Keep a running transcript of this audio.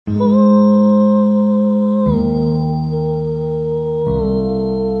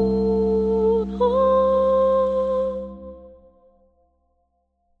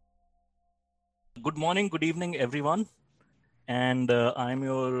morning, good evening, everyone. And I'm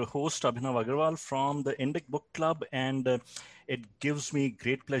your host, Abhinav Agarwal from the Indic Book Club. And it gives me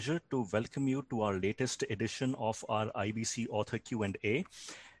great pleasure to welcome you to our latest edition of our IBC Author Q&A.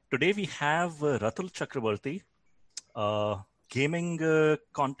 Today, we have Ratul Chakrabarti, gaming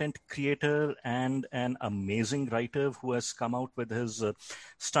content creator and an amazing writer who has come out with his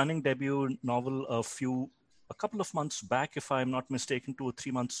stunning debut novel a couple of months back, if I'm not mistaken, 2 or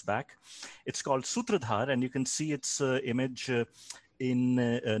 3 months back. It's called Sutradhar, and you can see its image in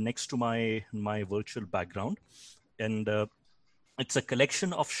next to my virtual background. And it's a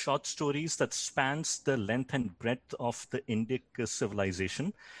collection of short stories that spans the length and breadth of the Indic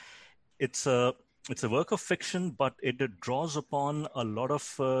civilization. It's a work of fiction, but it draws upon a lot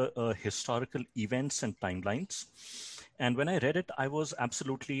of historical events and timelines. And when I read it, I was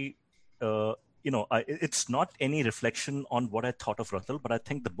absolutely, it's not any reflection on what I thought of Ratul, but I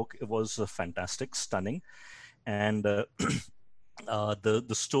think the book was fantastic, stunning. And the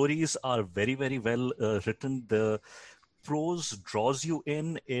stories are very, very well written. The prose draws you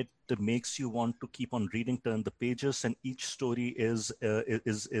in. It makes you want to keep on reading, turn the pages, and each story is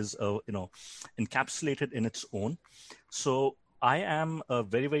encapsulated in its own. So I am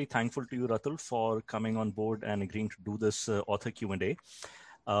very, very thankful to you, Ratul, for coming on board and agreeing to do this author Q&A.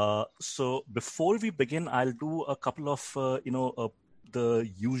 So before we begin, I'll do a couple of the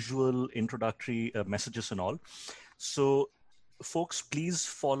usual introductory messages and all. So folks, please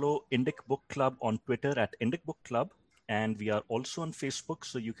follow Indic Book Club on Twitter at Indic Book Club. And we are also on Facebook,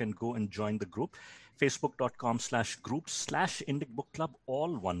 so you can go and join the group, facebook.com/group/Indic Book Club,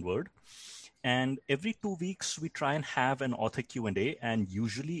 all one word. And every 2 weeks, we try and have an author Q&A. And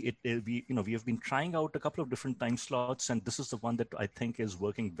usually we have been trying out a couple of different time slots. And this is the one that I think is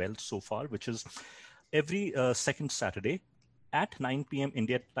working well so far, which is every second Saturday at 9 p.m.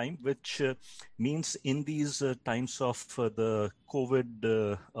 India time, which means in these times of the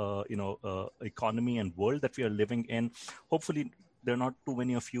COVID, economy and world that we are living in, hopefully there are not too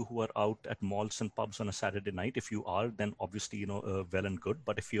many of you who are out at malls and pubs on a Saturday night. If you are, then obviously, well and good.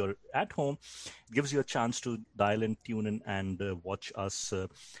 But if you're at home, it gives you a chance to dial in, tune in, and watch us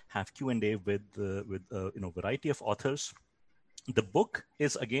have Q&A with variety of authors. The book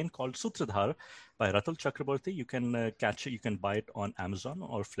is again called Sutradhar by Ratul Chakrabarti. You can catch it. You can buy it on Amazon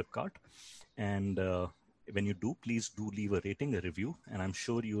or Flipkart. And when you do, please do leave a rating, a review, and I'm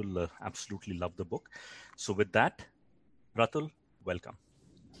sure you'll absolutely love the book. So with that, Ratul, welcome.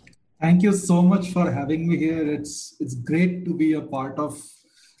 Thank you so much for having me here. It's great to be a part of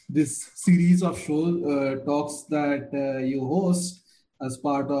this series of talks that you host as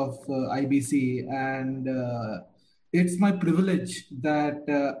part of IBC, and it's my privilege that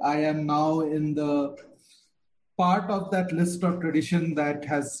I am now in the part of that list of tradition that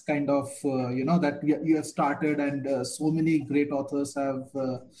has kind of, that you have started, and so many great authors have,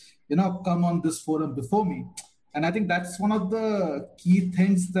 come on this forum before me. And I think that's one of the key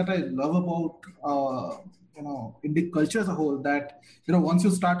things that I love about, Indic culture as a whole, that, once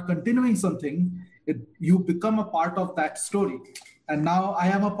you start continuing something, you become a part of that story. And now I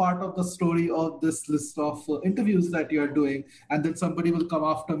am a part of the story of this list of interviews that you are doing. And then somebody will come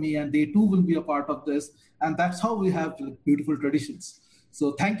after me and they too will be a part of this. And that's how we have beautiful traditions.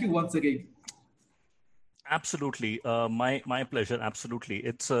 So thank you once again. Absolutely. My pleasure. Absolutely.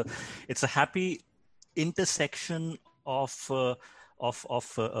 It's a happy intersection of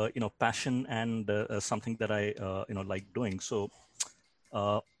passion and something that I like doing. So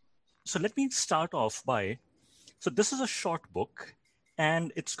let me start off by, so this is a short book,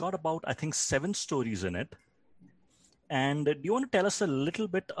 and it's got about, I think, 7 stories in it. And do you want to tell us a little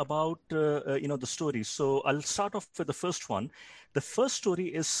bit about the stories? So I'll start off with the first one. The first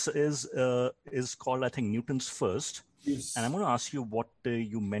story is called, I think, Newton's First. Yes. And I'm going to ask you what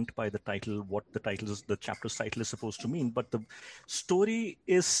you meant by the title, what the chapter's title is supposed to mean. But the story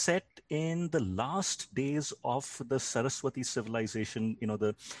is set in the last days of the Saraswati civilization,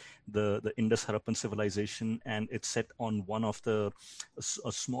 the Indus Harappan civilization, and it's set on one of a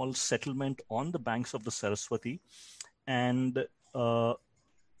small settlement on the banks of the Saraswati. And tell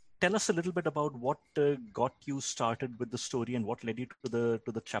us a little bit about what got you started with the story and what led you to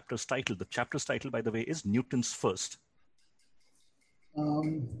the chapter's title. The chapter's title, by the way, is Newton's First.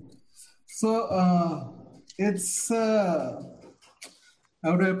 It's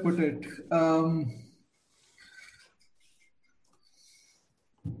how do I put it?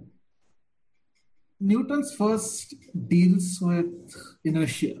 Newton's First deals with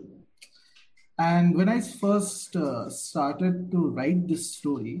inertia. And when I first started to write this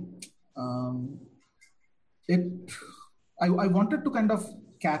story, I wanted to kind of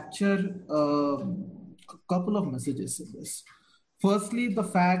capture a couple of messages in this. Firstly, the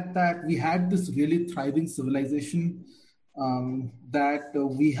fact that we had this really thriving civilization that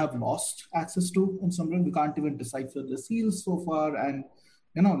we have lost access to in some way. We can't even decipher the seals so far, and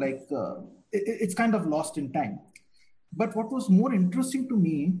it's kind of lost in time. But what was more interesting to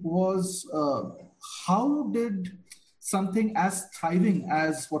me was how did something as thriving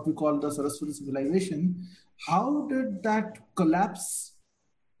as what we call the Saraswati civilization, how did that collapse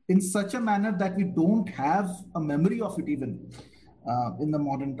in such a manner that we don't have a memory of it even in the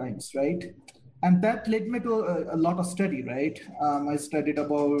modern times, right? And that led me to a lot of study, right? I studied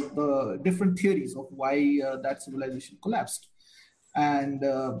about the different theories of why that civilization collapsed. And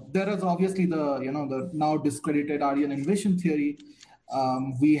there is obviously the now discredited Aryan invasion theory.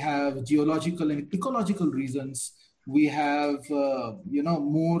 We have geological and ecological reasons. We have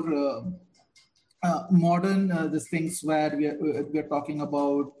more modern these things where we are talking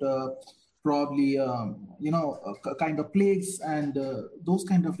about probably kind of plagues and those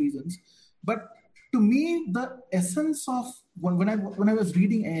kind of reasons. But to me, the essence of when I was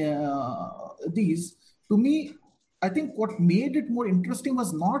reading these, to me, I think what made it more interesting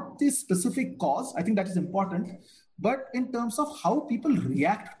was not the specific cause. I think that is important, but in terms of how people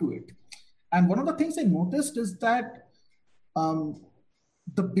react to it. And one of the things I noticed is that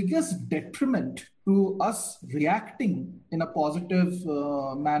the biggest detriment to us reacting in a positive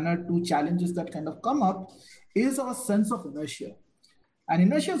manner to challenges that kind of come up is our sense of inertia. And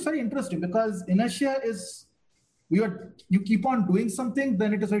inertia is very interesting because inertia is you keep on doing something,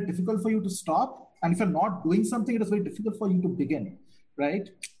 then it is very difficult for you to stop. And if you're not doing something, it is very difficult for you to begin, right?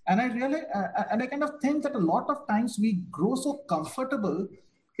 And I kind of think that a lot of times we grow so comfortable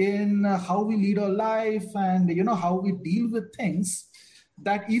in how we lead our life and how we deal with things,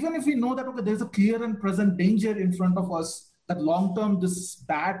 that even if we know that okay, there's a clear and present danger in front of us, that long term this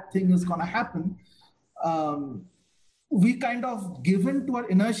bad thing is going to happen, we kind of give in to our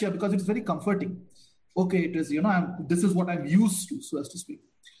inertia because it's very comforting. Okay, it is, this is what I'm used to, so as to speak.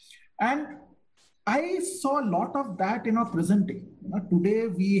 And I saw a lot of that in our present day. Today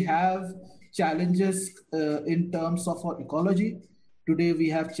we have challenges in terms of our ecology. Today we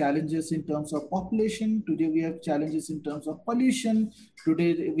have challenges in terms of population. Today we have challenges in terms of pollution.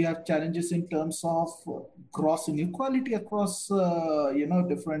 Today we have challenges in terms of gross inequality across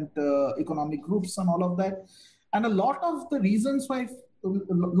different economic groups and all of that. And a lot of the reasons why, a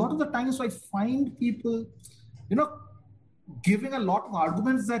lot of the times I find people, giving a lot of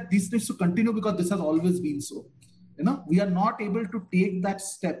arguments that this needs to continue because this has always been so. We are not able to take that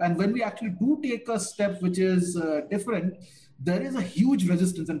step. And when we actually do take a step which is different, there is a huge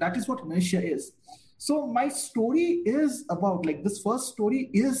resistance, and that is what inertia is. So my story is about, this first story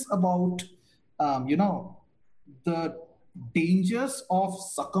is about, the dangers of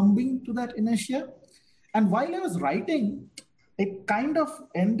succumbing to that inertia. And while I was writing, it kind of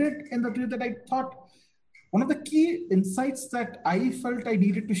ended in the way that I thought one of the key insights that I felt I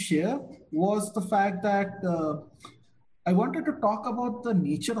needed to share was the fact that I wanted to talk about the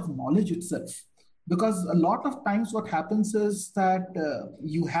nature of knowledge itself. Because a lot of times what happens is that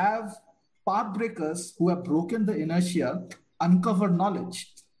you have path breakers who have broken the inertia, uncover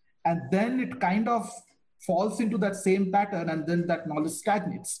knowledge, and then it kind of falls into that same pattern, and then that knowledge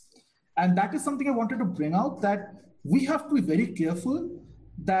stagnates. And that is something I wanted to bring out, that we have to be very careful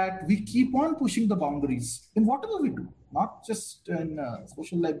that we keep on pushing the boundaries in whatever we do, not just in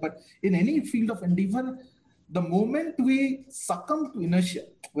social life, but in any field of endeavor. The moment we succumb to inertia,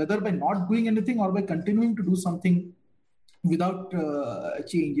 whether by not doing anything or by continuing to do something without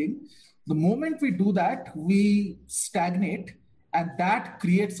changing, the moment we do that, we stagnate, and that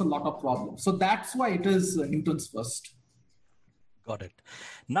creates a lot of problems. So that's why it is Newton's first. Got it.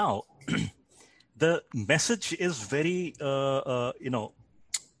 Now, the message is very, let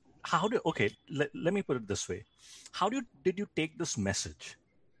me put it this way. How did you take this message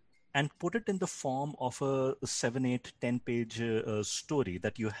and put it in the form of a 7, 8, 10-page story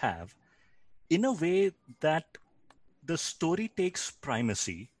that you have, in a way that the story takes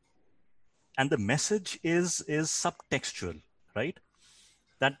primacy and the message is subtextual, right?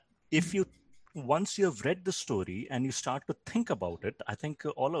 That if you, once you have read the story and you start to think about it, I think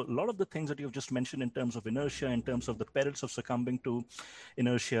a lot of the things that you've just mentioned in terms of inertia, in terms of the perils of succumbing to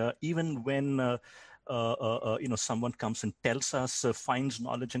inertia, even when someone comes and tells us, finds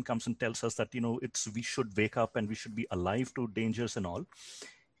knowledge and comes and tells us that, we should wake up and we should be alive to dangers and all.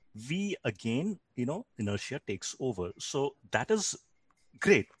 We again, inertia takes over. So that is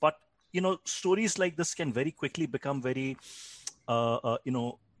great. But, stories like this can very quickly become very,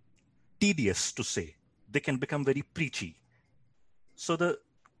 tedious to say. They can become very preachy. So the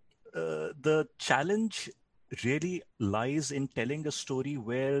the challenge really lies in telling a story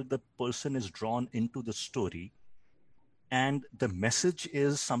where the person is drawn into the story, and the message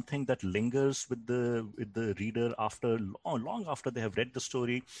is something that lingers with the reader after long after they have read the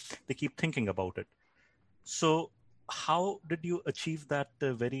story. They keep thinking about it. So how did you achieve that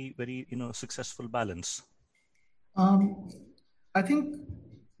very, very successful balance? I think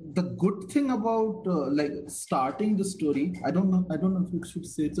the good thing about like starting the story, I don't know if you should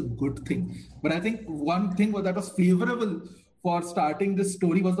say it's a good thing, but I think one thing that was favorable for starting this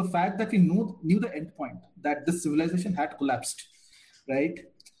story was the fact that we knew the end point, that the civilization had collapsed, right?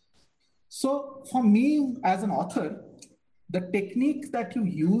 So for me as an author, the technique that you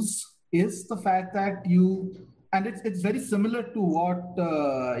use is the fact that and it's very similar to what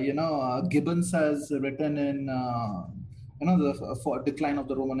Gibbons has written in the for Decline of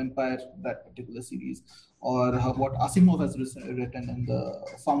the Roman Empire, that particular series, or what Asimov has written in the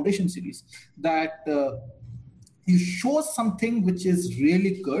Foundation series, that you show something which is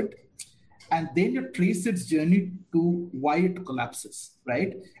really good, and then you trace its journey to why it collapses,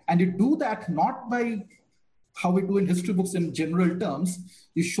 right? And you do that not by how we do in history books in general terms,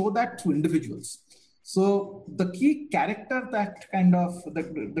 you show that through individuals. So the key character that kind of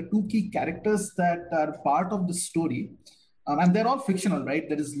the two key characters that are part of the story, and they're all fictional, right?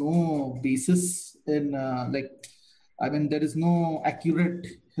 There is no basis in there is no accurate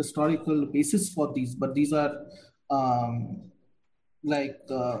historical basis for these, but these are um, like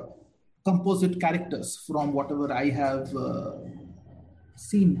composite characters from whatever I have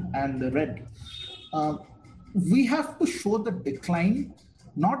seen and read. Uh, we have to show the decline,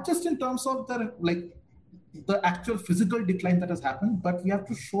 not just in terms of the actual physical decline that has happened, but we have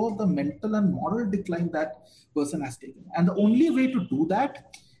to show the mental and moral decline that person has taken. And the only way to do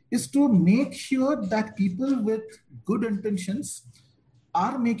that is to make sure that people with good intentions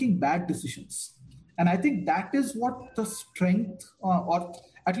are making bad decisions. And I think that is what the strength, or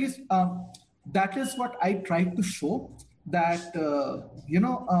at least that is what I tried to show, that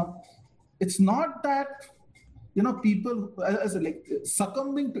it's not that people as like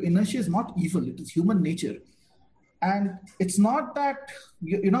succumbing to inertia is not evil. It is human nature. And it's not that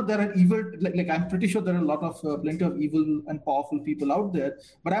there are evil, like I'm pretty sure there are a lot of plenty of evil and powerful people out there,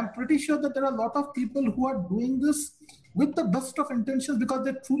 but I'm pretty sure that there are a lot of people who are doing this with the best of intentions because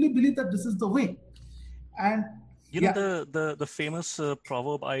they truly believe that this is the way. And the famous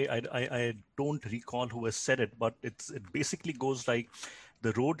proverb, I don't recall who has said it, but it basically goes like,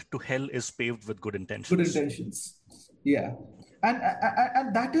 the road to hell is paved with good intentions. Good intentions, yeah. And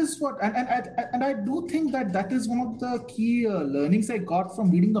that is what, and I do think that is one of the key learnings I got from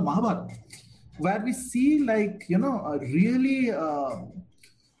reading the Mahabharata, where we see really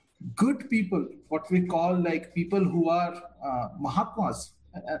good people, what we call like people who are Mahatmas,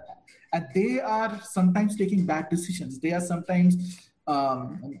 and they are sometimes taking bad decisions. They are sometimes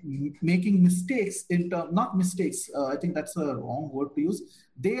making mistakes not mistakes. I think that's a wrong word to use.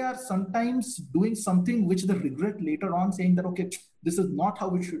 They are sometimes doing something which they regret later on, saying that, okay, this is not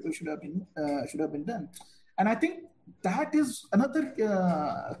how it should have been done. And I think that is another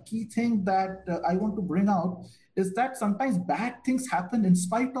key thing that I want to bring out, is that sometimes bad things happen in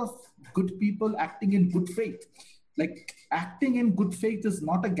spite of good people acting in good faith. Like, acting in good faith is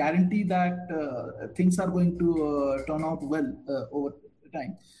not a guarantee that things are going to turn out well over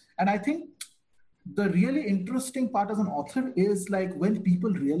time. And I think the really interesting part as an author is like when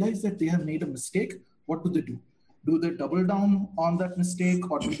people realize that they have made a mistake, what do? Do they double down on that mistake,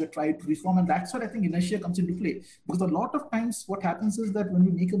 or do they try to reform? And that's what I think inertia comes into play. Because a lot of times what happens is that when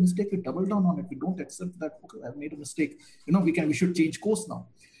we make a mistake, we double down on it. We don't accept that, okay, I've made a mistake. We should change course now.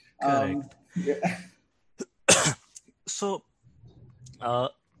 Correct. So,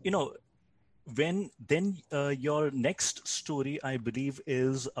 your next story, I believe,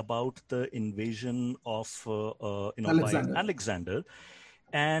 is about the invasion of Alexander. by Alexander.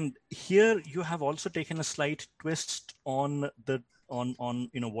 And here you have also taken a slight twist on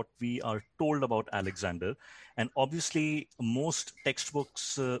what we are told about Alexander. And obviously, most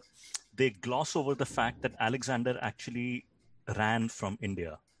textbooks they gloss over the fact that Alexander actually ran from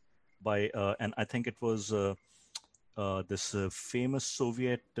India by and I think it was this famous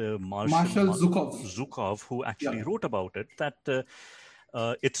Soviet Marshal Zhukov, who actually wrote about it. That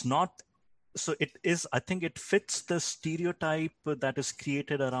it's not. So it is, I think it fits the stereotype that is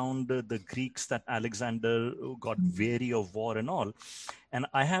created around the Greeks, that Alexander got weary of war and all. And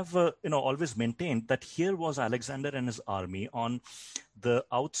I have, always maintained that here was Alexander and his army on the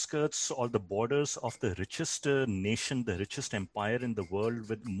outskirts or the borders of the richest nation, the richest empire in the world,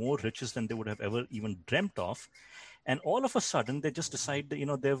 with more riches than they would have ever even dreamt of. And all of a sudden, they just decide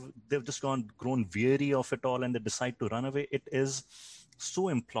that, they've just grown weary of it all, and they decide to run away. It is so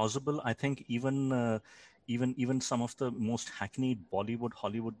implausible. I think even some of the most hackneyed Bollywood,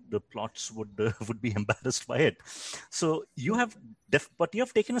 Hollywood plots would be embarrassed by it. So but you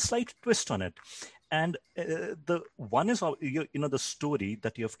have taken a slight twist on it. And the one is, the story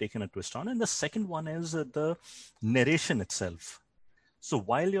that you have taken a twist on, and the second one is the narration itself. So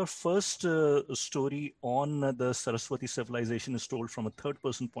while your first story on the Saraswati civilization is told from a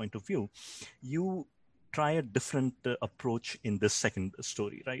third-person point of view, you try a different approach in this second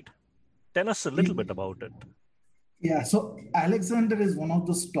story, right? Tell us a little bit about it. Yeah, so Alexander is one of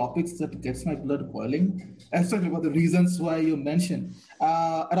those topics that gets my blood boiling, especially about the reasons why you mentioned.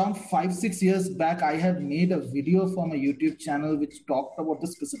 Around 5-6 years back, I had made a video for my YouTube channel which talked about the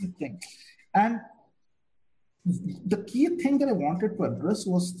specific thing. And the key thing that I wanted to address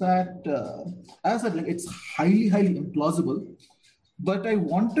was that, as I said, it's highly, highly implausible, but I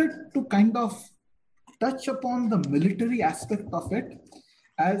wanted to kind of touch upon the military aspect of it,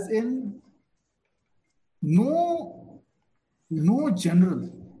 as in no general,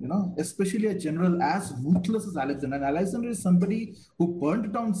 especially a general as ruthless as Alexander. And Alexander is somebody who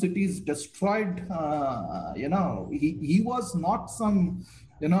burned down cities, destroyed, he was not some,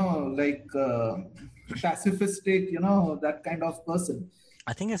 pacifistic, that kind of person.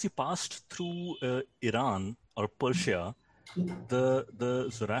 I think as he passed through Iran or Persia, the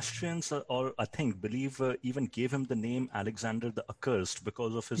Zoroastrians, believe even gave him the name Alexander the Accursed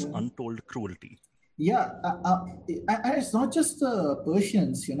because of his untold cruelty. Yeah, and it's not just the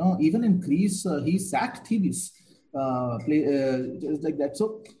Persians, even in Greece, he sacked Thebes, just like that.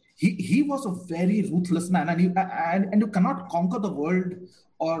 So he was a very ruthless man, and you cannot conquer the world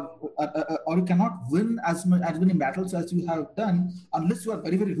or you cannot win as many battles as you have done unless you are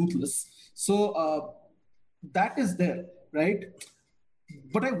very, very ruthless. So that is there, right?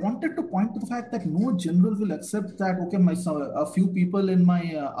 But I wanted to point to the fact that no general will accept that, okay, a few people in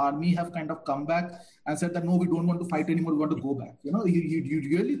my army have kind of come back and said that, no, we don't want to fight anymore, we want to go back. You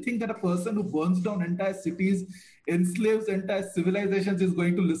really think that a person who burns down entire cities, enslaves entire civilizations is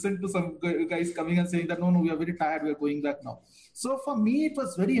going to listen to some guys coming and saying that, no, we are very tired, we are going back now. So for me, it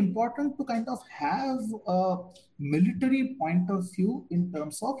was very important to kind of have a military point of view in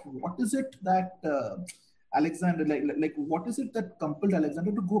terms of what is it that Alexander, like what is it that compelled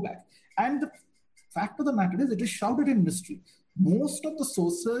Alexander to go back? And the fact of the matter is, it is shrouded in mystery. Most of the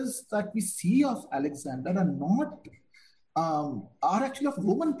sources that we see of Alexander are not are actually of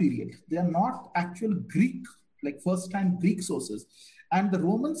Roman period. They are not actual Greek, like first-time Greek sources. And the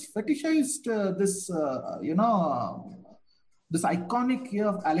Romans fetishized this iconic year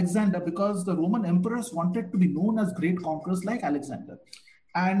of Alexander because the Roman emperors wanted to be known as great conquerors like Alexander.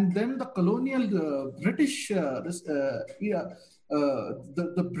 And then the colonial British, the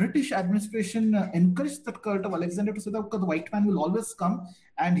British administration encouraged the cult of Alexander to say that the white man will always come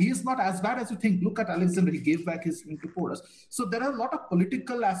and he is not as bad as you think. Look at Alexander, he gave back his ring to Porus. So there are a lot of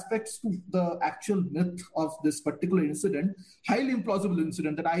political aspects to the actual myth of this particular incident, highly implausible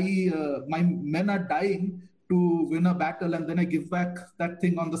incident that my men are dying to win a battle and then I give back that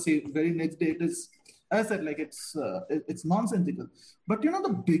thing on the very next day. It is, as I said, like it's nonsensical. But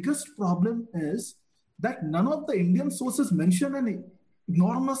the biggest problem is that none of the Indian sources mention an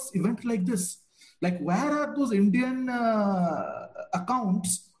enormous event like this. Like, where are those Indian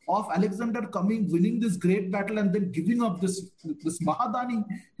accounts of Alexander coming, winning this great battle, and then giving up this Mahadani,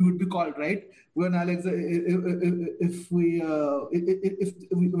 he would be called, right? When if we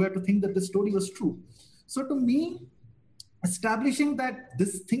were to think that the story was true. So to me, establishing that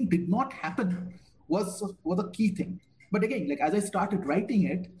this thing did not happen was a key thing. But again, like as I started writing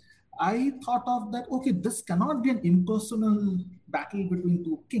it, I thought of that, okay, this cannot be an impersonal battle between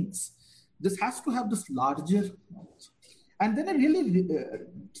two kings. This has to have this larger. And then I really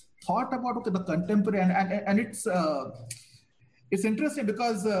thought about, okay, the contemporary, and it's interesting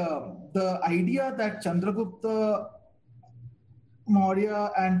because the idea that Chandragupta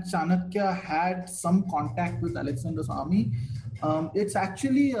Maurya and Chanakya had some contact with Alexander's army, it's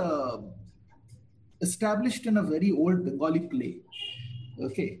actually established in a very old Bengali play.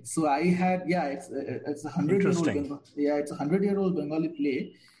 Okay, so I had, it's a 100-year-old it's a 100-year-old Bengali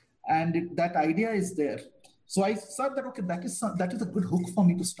play, and that idea is there. So I thought that, okay, that is a good hook for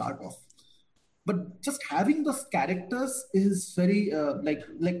me to start off. But just having those characters is very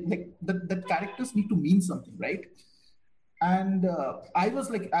the characters need to mean something, right? And I was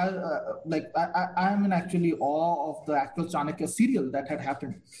I am in actually awe of the actual Chanakya serial that had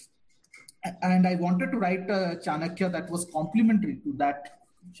happened. And I wanted to write a Chanakya that was complementary to that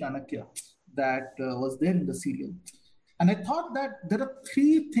Chanakya. that was there in the serial. And I thought that there are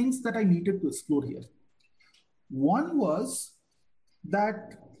three things that I needed to explore here. One was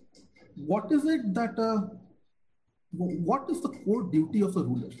that what is it that what is the core duty of a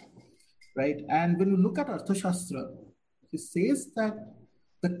ruler, right? And when you look at Arthashastra, it says that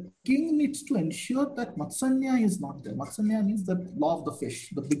the king needs to ensure that Matsanya is not there. Matsanya means the law of the fish,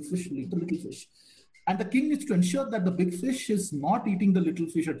 the big fish, little fish. And the king needs to ensure that the big fish is not eating the little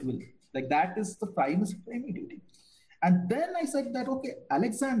fish at will. Like that is the primary duty. And then I said that, okay,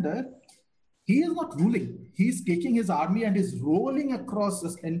 Alexander, he is not ruling. He is taking his army and is rolling across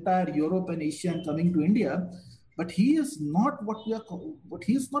this entire Europe and Asia and coming to India. But he is not what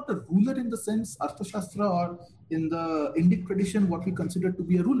he is not a ruler in the sense Arthashastra or in the Indic tradition, what we consider to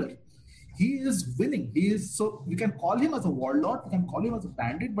be a ruler. He is winning. He is, so we can call him as a warlord, we can call him as a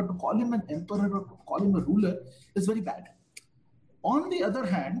bandit, but to call him an emperor or to call him a ruler is very bad. On the other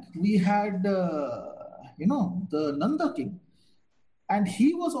hand, we had, the Nanda king, and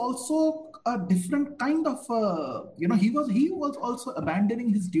he was also a different kind of, he was also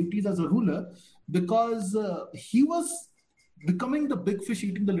abandoning his duties as a ruler because he was becoming the big fish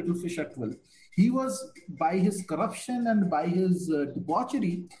eating the little fish at will. He was, by his corruption and by his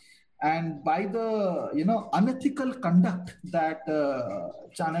debauchery and by the unethical conduct that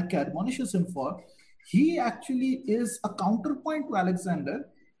Chanakya admonishes him for, he actually is a counterpoint to Alexander,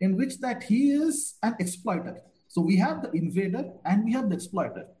 in which that he is an exploiter. So we have the invader and we have the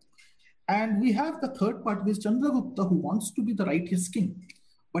exploiter. And we have the third part, which is Chandragupta, who wants to be the righteous king.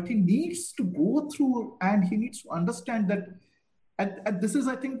 But he needs to go through and he needs to understand that, and this is,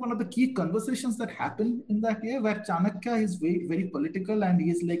 I think, one of the key conversations that happen in that year, where Chanakya is very, very political and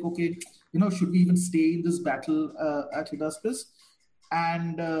he's like, okay, should we even stay in this battle at Hydaspes?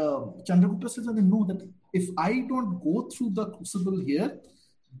 And Chandragupta says, no, that if I don't go through the crucible here,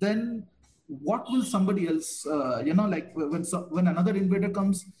 then what will somebody else, when another invader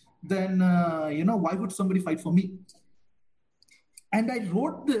comes, then, why would somebody fight for me? And I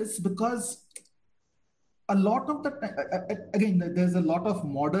wrote this because a lot of the, again, there's a lot of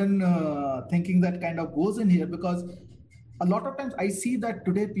modern thinking that kind of goes in here, because a lot of times I see that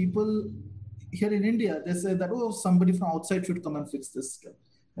today people here in India, they say that, oh, somebody from outside should come and fix this stuff.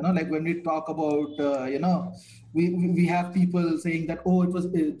 Like when we talk about, we have people saying that, oh,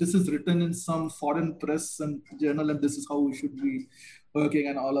 this is written in some foreign press and journal, and this is how we should be working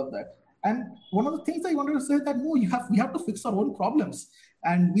and all of that. And one of the things I wanted to say is that, no, we have to fix our own problems.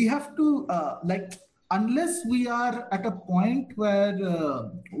 And we have to, unless we are at a point where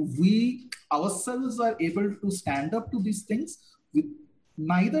we ourselves are able to stand up to these things,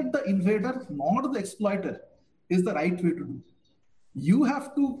 neither the invader nor the exploiter is the right way to do. You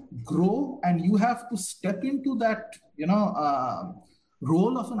have to grow and you have to step into that,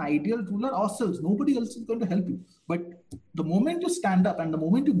 role of an ideal ruler ourselves. Nobody else is going to help you. But the moment you stand up and the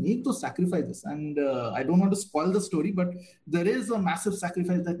moment you make those sacrifices, and I don't want to spoil the story, but there is a massive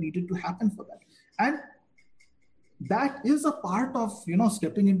sacrifice that needed to happen for that. And that is a part of,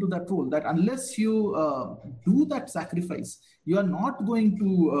 stepping into that role, that unless you do that sacrifice, you are not going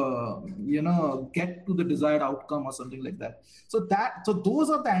to, get to the desired outcome or something like that. So those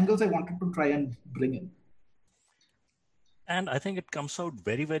are the angles I wanted to try and bring in. And I think it comes out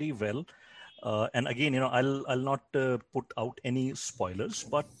very, very well. And again, I'll not put out any spoilers,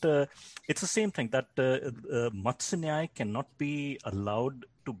 but it's the same thing that Matsya Nyaya cannot be allowed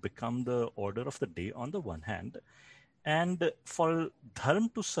to become the order of the day on the one hand. And for dharma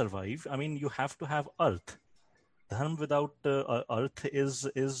to survive, I mean, you have to have arth. Dharma without arth is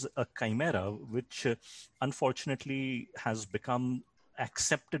a chimera, which unfortunately has become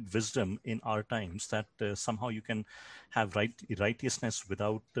accepted wisdom in our times, that somehow you can have righteousness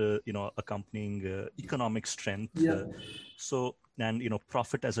without accompanying economic strength. Yeah. And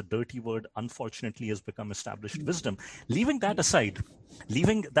profit as a dirty word unfortunately has become established wisdom. Leaving that aside,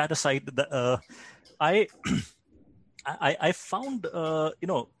 I found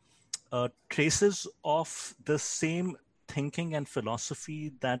traces of the same thinking and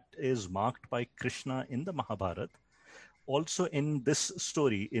philosophy that is marked by Krishna in the Mahabharata, also in this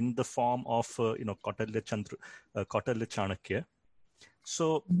story, in the form of Kautilya Chanakya.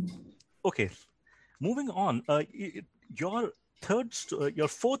 So, okay, moving on. Your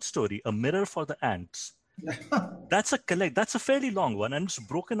fourth story, A Mirror for the Ants. That's a fairly long one, and it's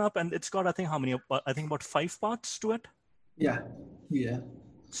broken up, and it's got, I think, how many? I think about 5 parts to it. Yeah.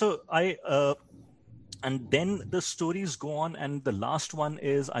 So and then the stories go on, and the last one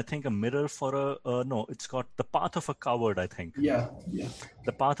is, I think, A Mirror for it's got The Path of a Coward, I think. Yeah.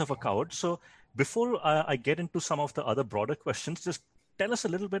 The Path of a Coward. So before I get into some of the other broader questions, just tell us a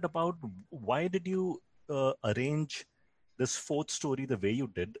little bit about why did you arrange this fourth story the way you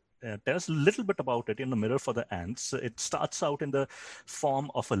did. Tell us a little bit about it in the Mirror for the Ants. It starts out in the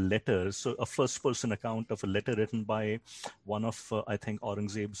form of a letter, so a first-person account of a letter written by one of, I think,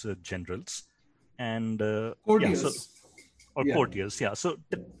 Aurangzeb's generals. And courtiers. Courtiers, yeah. So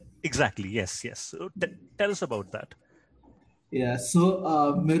exactly, yes. So tell us about that. Yeah,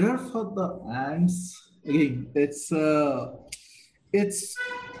 so Mirror for the Ants, again, it's a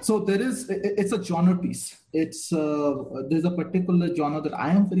genre piece. There's a particular genre that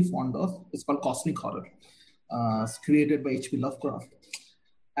I am very fond of. It's called cosmic horror. It's created by H.P. Lovecraft,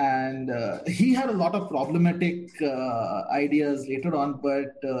 and he had a lot of problematic ideas later on,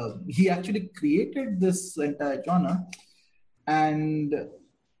 but he actually created this entire genre. And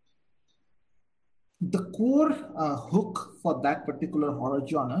the core hook for that particular horror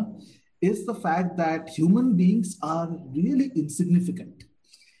genre is the fact that human beings are really insignificant.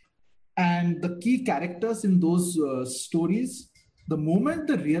 And the key characters in those stories, the moment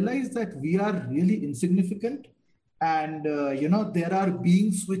they realize that we are really insignificant, and there are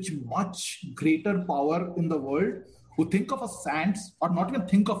beings with much greater power in the world who think of us ants, or not even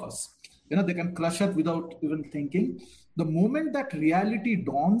think of us, they can crush us without even thinking. The moment that reality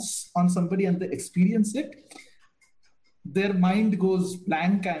dawns on somebody and they experience it, their mind goes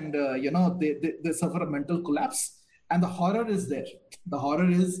blank, and they suffer a mental collapse. And the horror is there. The horror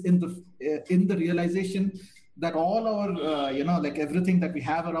is in the realization that all our like everything that we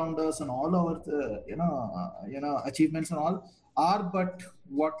have around us and all our achievements and all are but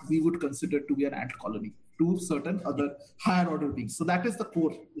what we would consider to be an ant colony to certain other higher order beings. So that is the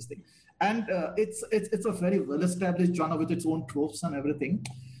core this thing. And it's a very well established genre with its own tropes and everything.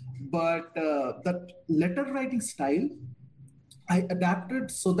 But that letter writing style I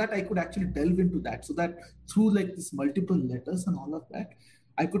adapted so that I could actually delve into that, so that through like these multiple letters and all of that,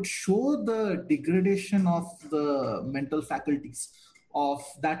 I could show the degradation of the mental faculties of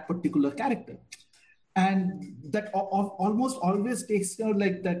that particular character. And that almost always takes care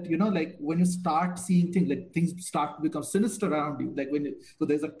like that, like when you start seeing things, like things start to become sinister around you, like so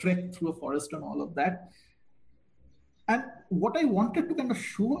there's a trek through a forest and all of that. And what I wanted to kind of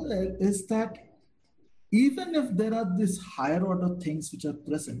show is that even if there are these higher order things which are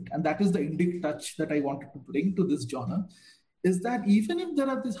present, and that is the Indic touch that I wanted to bring to this genre, is that even if there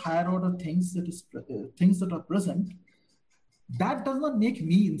are these higher order things that are present, that does not make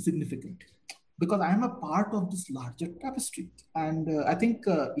me insignificant, because I am a part of this larger tapestry. And I think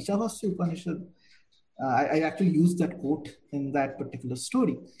Ishavasya Upanishad, I actually used that quote in that particular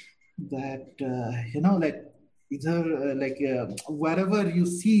story, that, like, either wherever you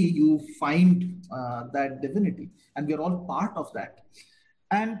see, you find that divinity, and we are all part of that.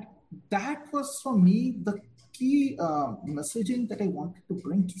 And that was for me the key messaging that I wanted to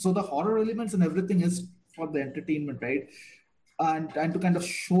bring. So the horror elements and everything is for the entertainment, right? And to kind of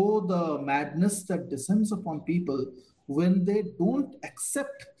show the madness that descends upon people when they don't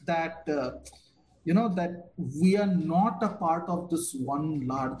accept that that we are not a part of this one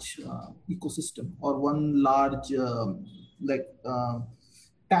large ecosystem, or one large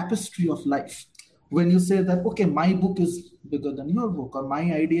tapestry of life. When you say that, okay, my book is bigger than your book, or my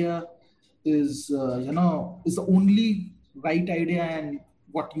idea is is the only right idea and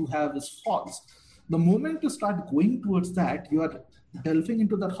what you have is false, the moment you start going towards that, you are delving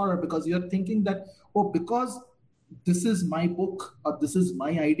into that horror, because you're thinking that, oh, because this is my book or this is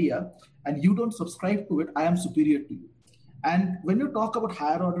my idea and you don't subscribe to it, I am superior to you. And when you talk about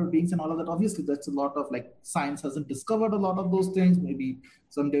higher order beings and all of that, obviously that's a lot of, like, science hasn't discovered a lot of those things. Maybe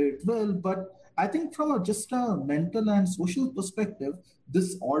someday it will. But I think from just a mental and social perspective,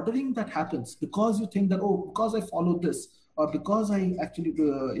 this ordering that happens because you think that, oh, because I follow this, or because I actually,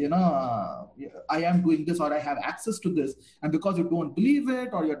 I am doing this, or I have access to this, and because you don't believe it,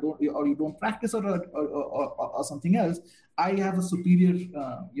 or you don't practice it, or something else, I have a superior,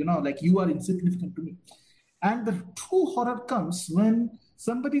 like you are insignificant to me. And the true horror comes when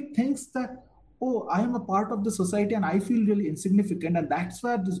somebody thinks that, oh, I am a part of the society and I feel really insignificant, and that's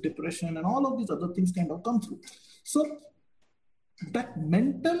where this depression and all of these other things kind of come through. So that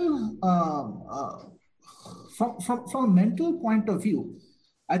mental from a mental point of view,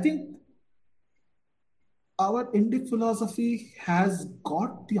 I think our Indic philosophy has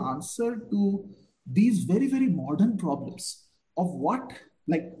got the answer to these very, very modern problems of what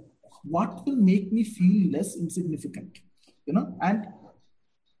will make me feel less insignificant, and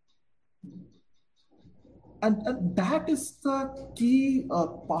that is the key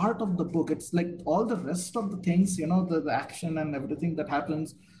part of the book. It's like all the rest of the things, the action and everything that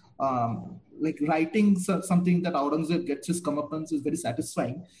happens, like writing something that Aurangzeb gets his comeuppance is very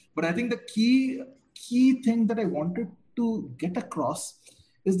satisfying. But I think the key thing that I wanted to get across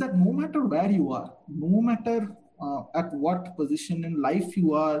is that no matter where you are, no matter at what position in life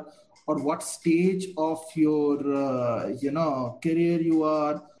you are, or what stage of your career you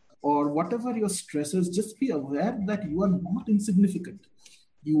are, or whatever your stress is, just be aware that you are not insignificant.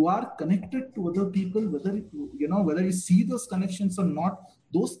 You are connected to other people, whether you see those connections or not.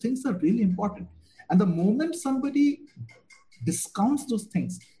 Those things are really important. And the moment somebody discounts those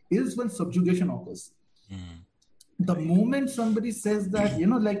things is when subjugation occurs. The moment somebody says that,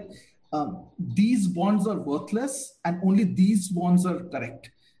 these bonds are worthless and only these bonds are correct,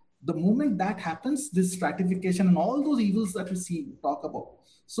 the moment that happens, this stratification and all those evils that we talk about.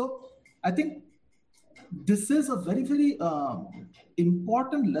 So I think this is a very, very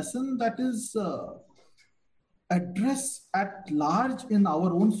important lesson that is addressed at large in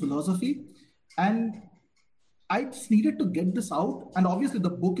our own philosophy. And I just needed to get this out. And obviously, the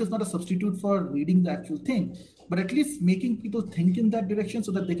book is not a substitute for reading the actual thing, but at least making people think in that direction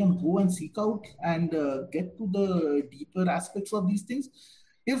so that they can go and seek out and get to the deeper aspects of these things.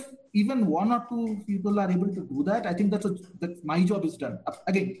 If even one or two people are able to do that, I think that my job is done.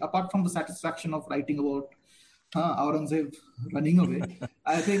 Again, apart from the satisfaction of writing about Aurangzeb running away,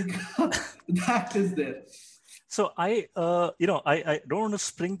 I think that is there. So I don't want to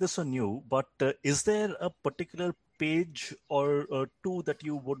spring this on you, but is there a particular page or two that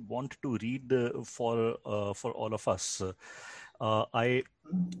you would want to read for all of us? From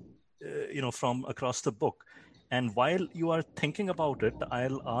across the book. And while you are thinking about it,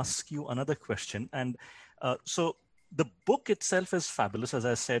 I'll ask you another question. And so the book itself is fabulous. As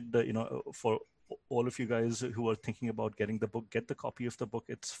I said, for all of you guys who are thinking about getting the book, get the copy of the book.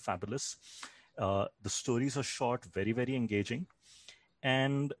 It's fabulous. The stories are short, very, very engaging.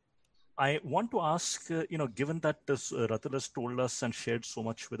 And I want to ask, given that Ratul has told us and shared so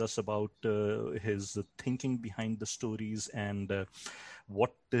much with us about his thinking behind the stories and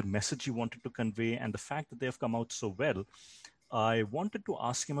what the message he wanted to convey and the fact that they have come out so well, I wanted to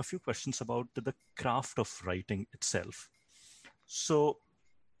ask him a few questions about the craft of writing itself. So,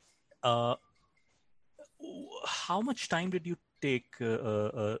 how much time did you take,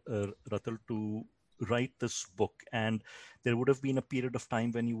 Ratul, to write this book? And there would have been a period of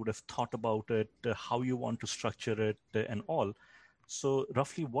time when you would have thought about it, how you want to structure it and all. So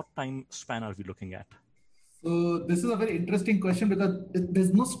roughly what time span are we looking at? So this is a very interesting question because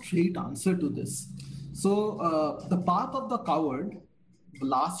there's no straight answer to this. So The Path of the Coward, the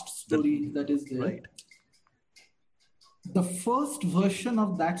last story that is there, right. The first version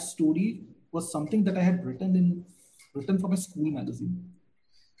of that story was something that I had written from a school magazine.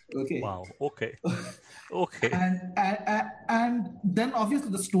 Okay. Wow. Okay. Okay. and then obviously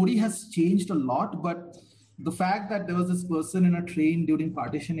the story has changed a lot, but the fact that there was this person in a train during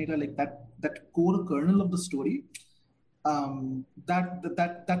partition era, like that core kernel of the story,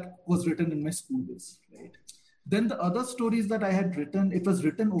 that was written in my school days, right? Then the other stories that I had written, it was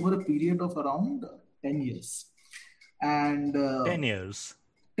written over a period of around 10 years. And 10 years.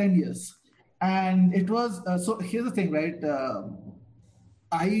 10 years. And it was, so here's the thing, right?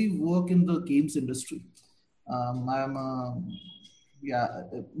 I work in the games industry. I'm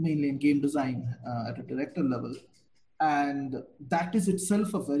mainly in game design at a director level. And that is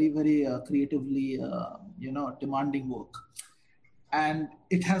itself a very, very creatively, demanding work. And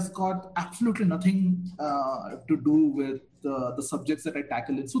it has got absolutely nothing to do with the subjects that I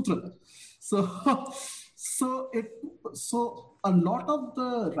tackle in Sutrata. So a lot of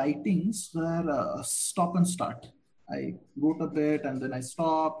the writings were stop and start. I wrote a bit and then I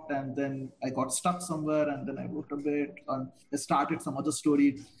stopped and then I got stuck somewhere and then I wrote a bit and I started some other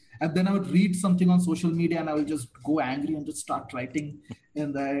story. And then I would read something on social media and I would just go angry and just start writing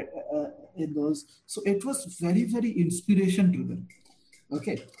in those. So it was very, very inspiration driven.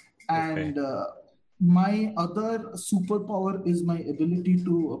 Okay. And my other superpower is my ability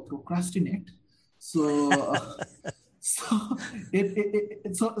to procrastinate. So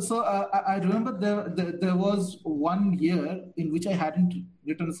I remember there was 1 year in which I hadn't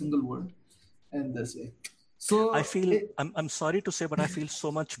written a single word in this way. So I feel I'm sorry to say, but I feel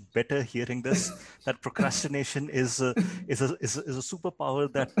so much better hearing this. That procrastination is a superpower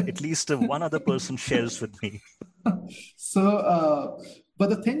that at least one other person shares with me. But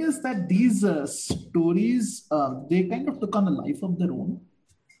the thing is that these stories they kind of took on a life of their own.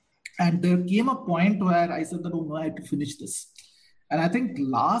 And there came a point where I said that, oh no, I had to finish this. And I think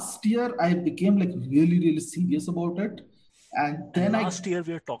last year I became like really, really serious about it. And then last year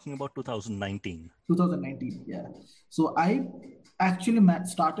we are talking about 2019. 2019, yeah. So I actually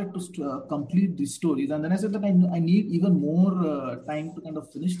started to complete these stories, and then I said that I need even more time to kind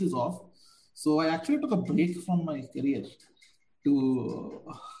of finish this off. So I actually took a break from my career to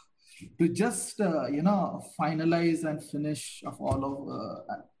just finalize and finish of all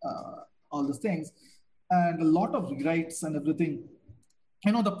those things, and a lot of rewrites and everything.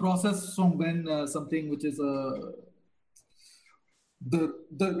 The process from when something which is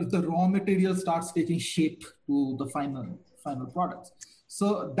the raw material starts taking shape to the final products.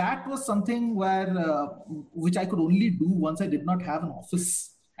 So that was something where which I could only do once I did not have an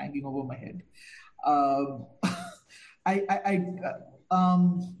office hanging over my head. Um,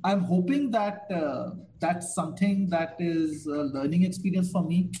 I'm hoping that that's something that is a learning experience for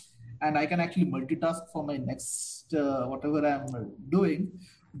me, and I can actually multitask for my next whatever I'm doing.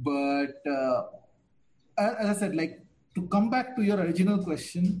 But as I said, like, to come back to your original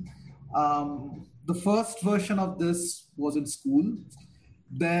question, the first version of this was in school.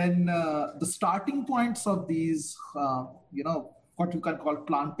 Then the starting points of these, what you can call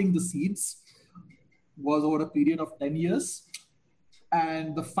planting the seeds, was over a period of 10 years.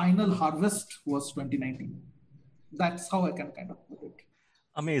 And the final harvest was 2019. That's how I can kind of put it.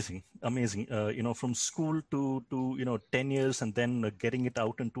 Amazing. From school to 10 years, and then getting it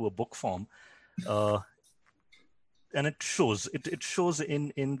out into a book form. And it shows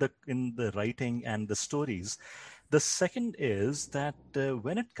in the writing and the stories. The second is that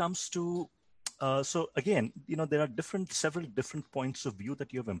when it comes to so again, there are several different points of view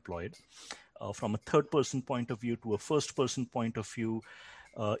that you have employed, from a third person point of view to a first person point of view.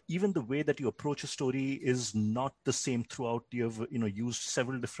 Even the way that you approach a story is not the same throughout. You have used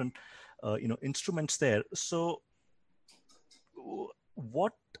several different instruments there. So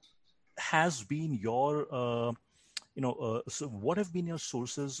what has been your so what have been your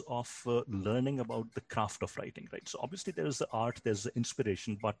sources of learning about the craft of writing, right? So obviously there is the art, there's the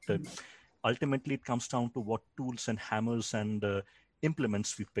inspiration, but ultimately it comes down to what tools and hammers and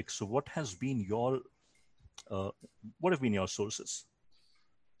implements we pick. So what have been your sources?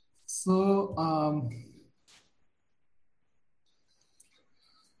 So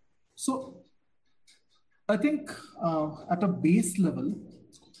I think at a base level,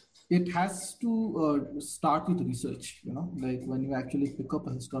 it has to start with research. Like when you actually pick up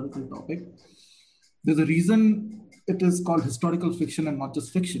a historical topic, there's a reason it is called historical fiction and not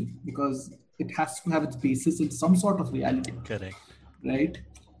just fiction, because it has to have its basis in some sort of reality. Correct. Right.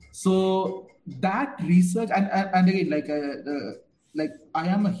 So that research, and again, like I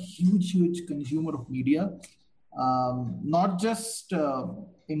am a huge consumer of media, not just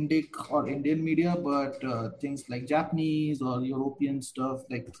Indic or Indian media, but things like Japanese or European stuff,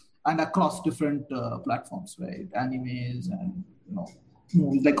 and across different platforms, right? Animes and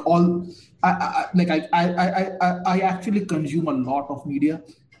movies, like all. I actually consume a lot of media,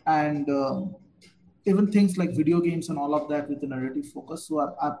 and even things like video games and all of that with a narrative focus.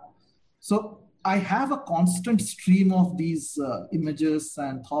 So I have a constant stream of these images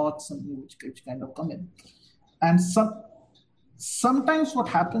and thoughts and which kind of come in, and sometimes what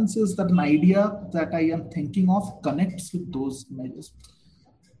happens is that an idea that I am thinking of connects with those images.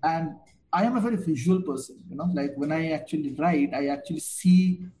 And I am a very visual person, like when I actually write, I actually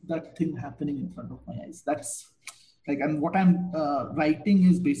see that thing happening in front of my eyes. That's like, and what I'm writing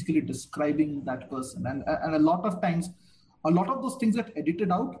is basically describing that person. And a lot of times, a lot of those things get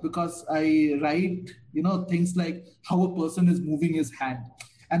edited out because I write, things like how a person is moving his hand.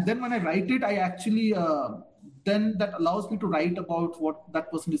 And then when I write it, I actually, then that allows me to write about what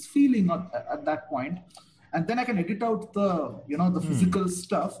that person is feeling at that point. And then I can edit out the physical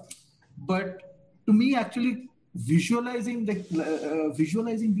stuff. But to me, actually visualizing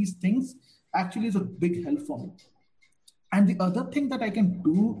these things actually is a big help for me. And the other thing that I can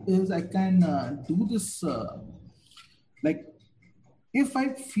do is I can do this, like if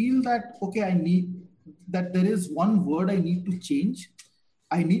I feel that, okay, there is one word I need to change,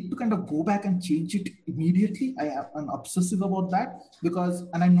 I need to kind of go back and change it immediately. I'm obsessive about that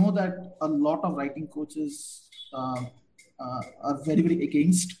and I know that a lot of writing coaches are very, very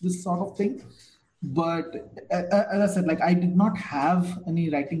against this sort of thing. But as I said, like I did not have any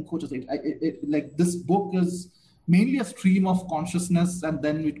writing coaches. Like this book is mainly a stream of consciousness, and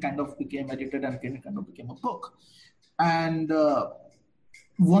then it kind of became edited and it kind of became a book. And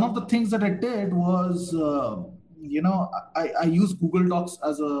one of the things that I did was, I use Google Docs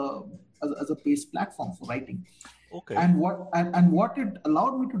as a base platform for writing. Okay. And what it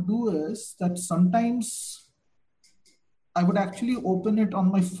allowed me to do is that sometimes I would actually open it on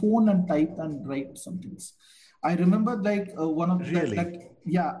my phone and type and write some things. I remember like one of Really?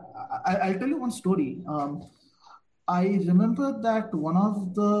 I'll tell you one story. I remember that one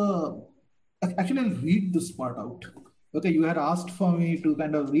of the, actually, I'll read this part out. Okay, you had asked for me to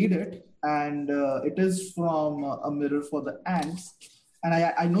kind of read it, and it is from A Mirror for the Ants. And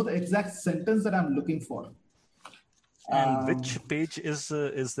I know the exact sentence that I'm looking for. And which page is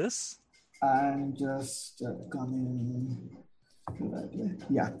this? I'm just coming.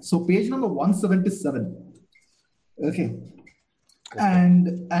 Yeah, so page number 177. Okay.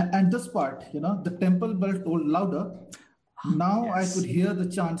 And this part, the temple bell tolled louder. Now I Yes. could hear the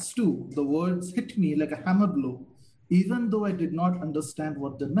chants too. The words hit me like a hammer blow, even though I did not understand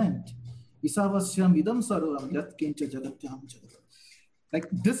what they meant. Isavasyam idam sarvam yat kincha jagatyam jagat. Like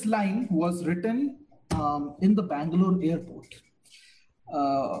this line was written in the Bangalore airport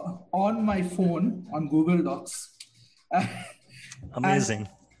on my phone on Google Docs. Amazing.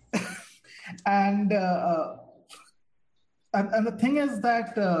 And, and the thing is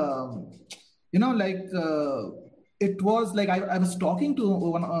that, it was like I was talking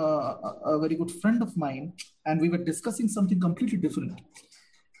to a very good friend of mine, and we were discussing something completely different.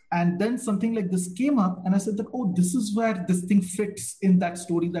 And then something like this came up, and I said that, oh, this is where this thing fits in that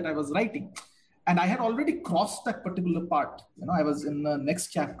story that I was writing. And I had already crossed that particular part. I was in the next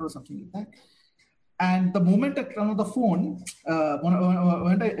chapter or something like that. And the moment I turned on the phone,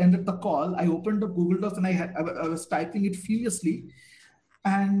 when I ended the call, I opened the Google Docs and I was typing it furiously.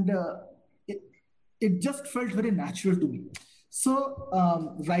 And it just felt very natural to me. So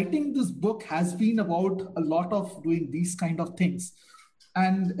writing this book has been about a lot of doing these kind of things.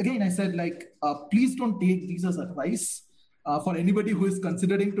 And again, I said, please don't take these as advice. For anybody who is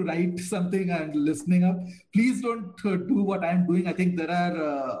considering to write something and listening up, please don't do what I'm doing. I think there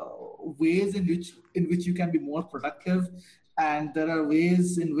are ways in which you can be more productive, and there are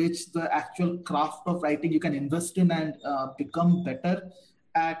ways in which the actual craft of writing you can invest in and become better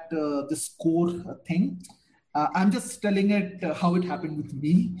at this core thing. I'm just telling it how it happened with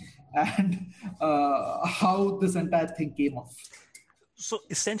me and how this entire thing came off. So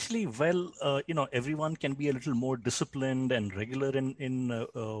essentially, everyone can be a little more disciplined and regular in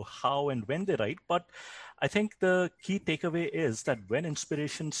how and when they write. But I think the key takeaway is that when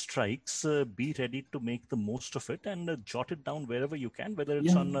inspiration strikes, be ready to make the most of it and jot it down wherever you can, whether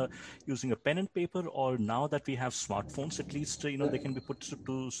it's on using a pen and paper, or now that we have smartphones, at least, they can be put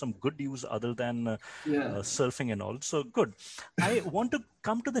to some good use other than surfing and all. So good. I want to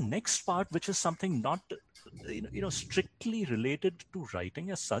come to the next part, which is something not strictly related to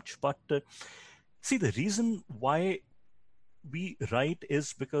writing as such, but see, the reason why we write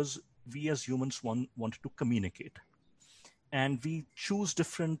is because we as humans want to communicate, and we choose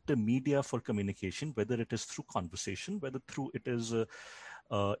different media for communication, whether it is through conversation, whether through it is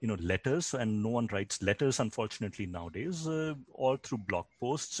letters, and no one writes letters unfortunately nowadays, or through blog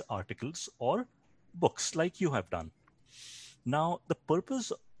posts, articles, or books like you have done. Now, the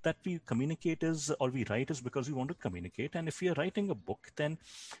purpose that we communicate is, or we write, is because we want to communicate. And if we are writing a book, then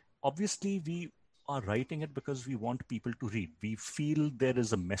obviously we are writing it because we want people to read. We feel there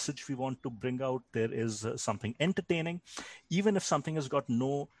is a message we want to bring out. There is something entertaining. Even if something has got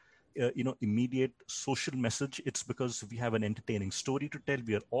no immediate social message, it's because we have an entertaining story to tell.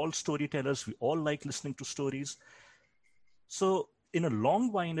 We are all storytellers. We all like listening to stories. So in a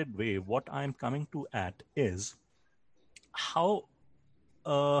long-winded way, what I'm coming to at is how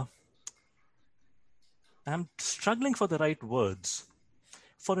I'm struggling for the right words.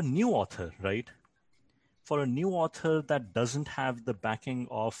 For a new author, right? For a new author that doesn't have the backing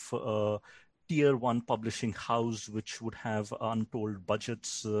of a tier one publishing house, which would have untold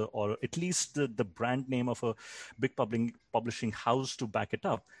budgets, or at least the brand name of a big publishing house to back it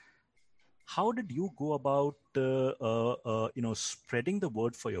up. How did you go about, spreading the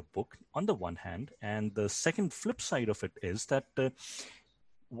word for your book on the one hand, and the second flip side of it is that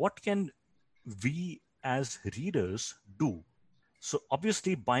what can we as readers do? So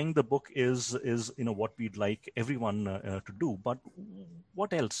obviously, buying the book is what we'd like everyone to do. But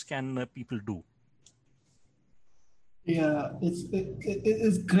what else can people do? Yeah,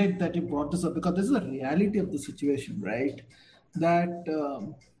 it's great that you brought this up, because this is the reality of the situation, right? That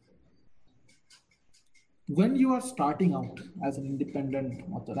when you are starting out as an independent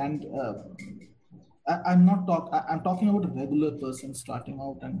author, and I'm talking about a regular person starting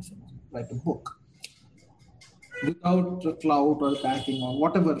out and write a book without a clout or backing or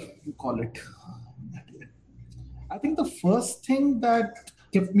whatever you call it. I think the first thing that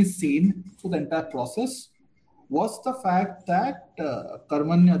kept me sane through the entire process was the fact that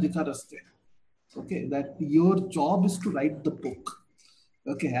karmanya adhikaraste, okay, that your job is to write the book,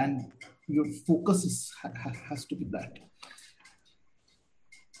 okay, and your focus has to be that.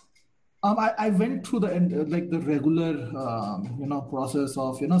 I went through the regular process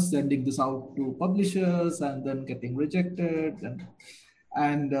of sending this out to publishers and then getting rejected,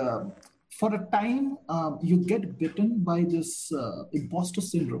 and for a time you get bitten by this imposter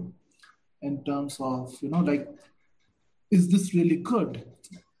syndrome in terms of is this really good?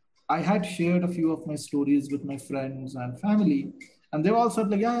 I had shared a few of my stories with my friends and family, and they all said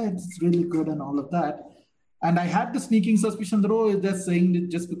like, yeah, it's really good and all of that. And I had the sneaking suspicion that, oh, they're saying it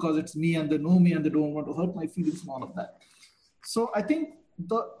just because it's me and they know me and they don't want to hurt my feelings and all of that. So I think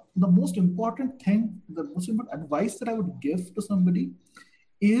the most important thing, the most important advice that I would give to somebody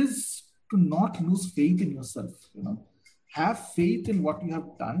is to not lose faith in yourself. Have faith in what you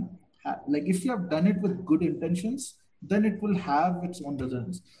have done. Like if you have done it with good intentions, then it will have its own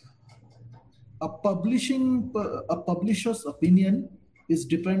results. A publisher's opinion is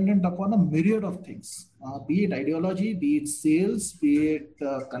dependent upon a myriad of things, be it ideology, be it sales, be it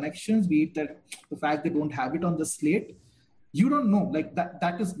connections, be it the fact they don't have it on the slate. You don't know, like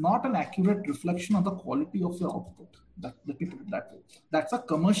that is not an accurate reflection of the quality of your output. Let me put it that way. That's a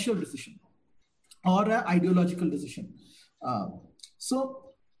commercial decision or an ideological decision.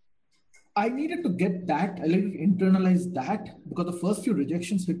 So I needed to get that, I needed to internalize that, because the first few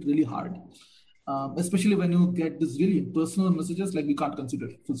rejections hit really hard. Especially when you get these really impersonal messages like we can't consider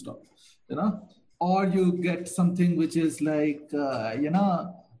it, full stop, or you get something which is like,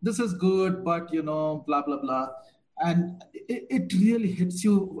 this is good, but blah, blah, blah. And it really hits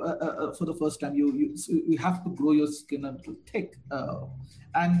you for the first time. You have to grow your skin a little thick.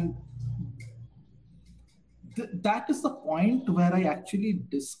 And that is the point where I actually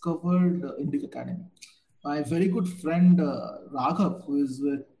discovered Indic Academy. My very good friend Raghav, who is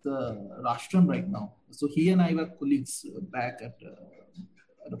with Rashtram right now. So he and I were colleagues back at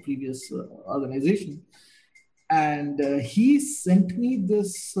a previous organization. And he sent me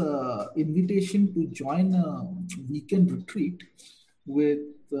this invitation to join a weekend retreat with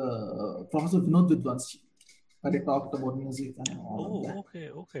Professor Vinod Vidwanshi, where they talked about music and all of that.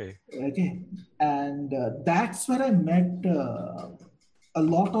 Okay. And that's where I met a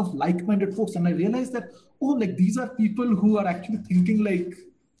lot of like-minded folks. And I realized that, like these are people who are actually thinking like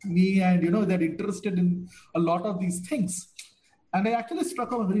me, and they're interested in a lot of these things. And I actually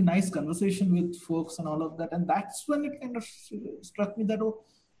struck up a very nice conversation with folks and all of that. And that's when it kind of struck me that,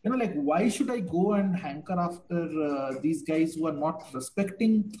 like, why should I go and hanker after these guys who are not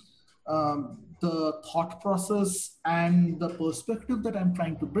respecting the thought process and the perspective that I'm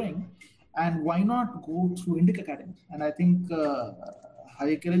trying to bring? And why not go through Indic Academy? And I think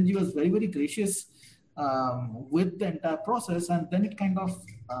Hari Kiranji was very, very gracious with the entire process. And then it kind of,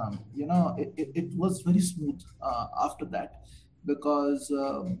 it was very smooth after that. Because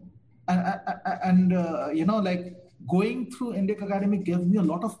like going through Indic Academy gave me a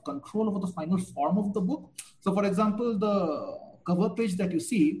lot of control over the final form of the book. So for example, the cover page that you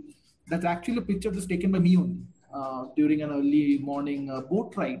see, that's actually a picture that's taken by me only during an early morning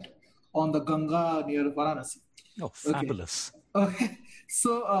boat ride on the Ganga near Varanasi. Oh, fabulous. Okay.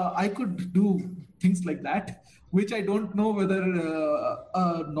 So I could do things like that, which I don't know whether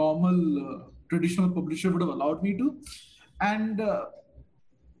a normal traditional publisher would have allowed me to. And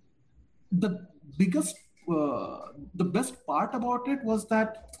the best part about it was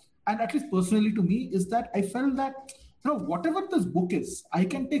that, and at least personally to me, is that I felt that, whatever this book is, I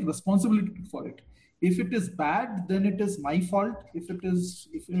can take responsibility for it. If it is bad, then it is my fault. If it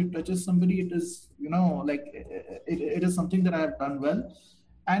touches somebody, it is, it is something that I have done well.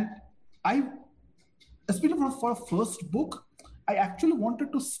 And especially for a first book, I actually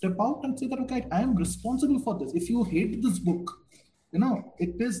wanted to step out and say that, okay, I am responsible for this. If you hate this book,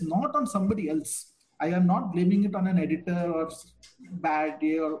 it is not on somebody else. I am not blaming it on an editor or bad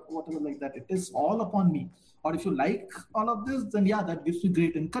day or whatever like that. It is all upon me. Or if you like all of this, then yeah, that gives me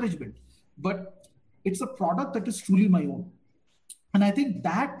great encouragement. But it's a product that is truly my own. And I think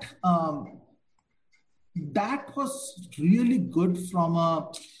that that was really good from a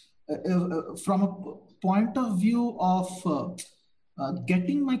point of view of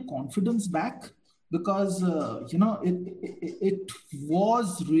getting my confidence back, because it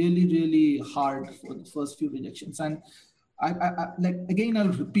was really, really hard for the first few rejections. And I like, again, I'll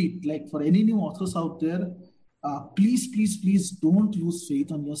repeat, like, for any new authors out there, please don't lose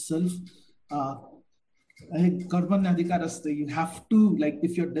faith on yourself. You have to, like,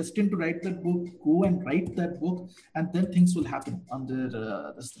 if you're destined to write that book, go and write that book, and then things will happen under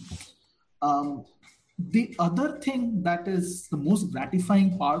this thing. The other thing that is the most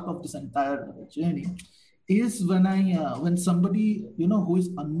gratifying part of this entire journey is when somebody, who is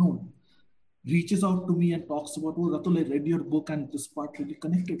unknown, reaches out to me and talks about, oh, Ratul, I read your book and this part really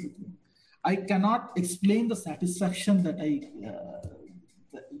connected with me. I cannot explain the satisfaction that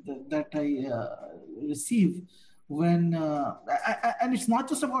I receive when, and it's not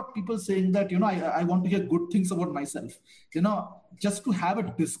just about people saying that, I want to hear good things about myself. Just to have a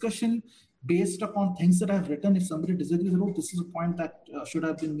discussion based upon things that I've written. If somebody disagrees, oh, this is a point that should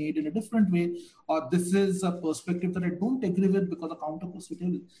have been made in a different way, or this is a perspective that I don't agree with because a counter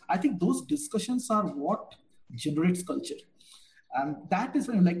perspective. I think those discussions are what generates culture. And that is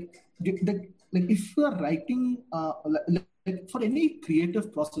when, like if you are writing, like for any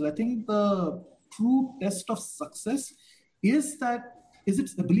creative process, I think the true test of success is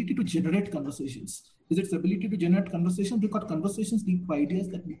its ability to generate conversations. Is its ability to generate conversations, because conversations lead to ideas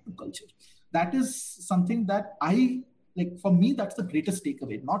that lead to culture. That is something that for me, that's the greatest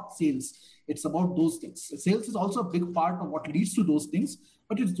takeaway, not sales. It's about those things. Sales is also a big part of what leads to those things,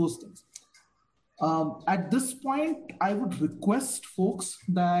 but it's those things. At this point, I would request folks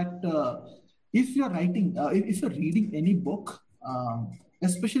that if you're reading any book,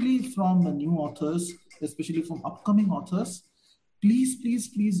 especially from new authors, especially from upcoming authors, please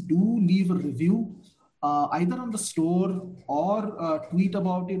do leave a review, either on the store or tweet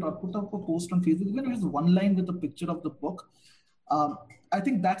about it or put up a post on Facebook, even if it's one line with a picture of the book. I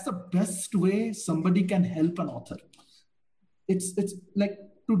think that's the best way somebody can help an author. It's like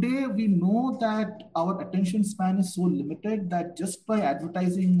today we know that our attention span is so limited that just by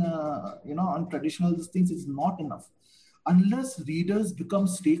advertising, on traditional things is not enough. Unless readers become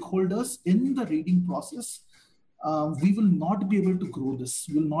stakeholders in the reading process, we will not be able to grow this.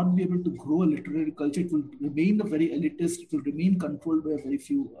 We will not be able to grow a literary culture. It will remain a very elitist. It will remain controlled by a very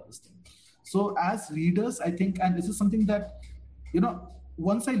few things. So as readers, I think, and this is something that,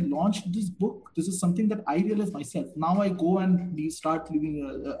 once I launched this book, this is something that I realized myself. Now I go and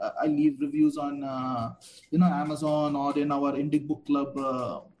I leave reviews on, Amazon or in our Indic Book Club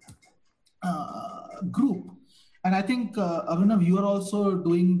group. And I think, Abhinav, you are also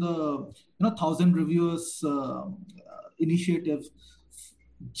doing the 1,000 reviewers initiative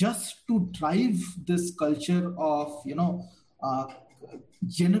just to drive this culture of,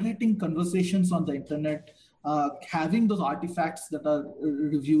 generating conversations on the internet, having those artifacts that are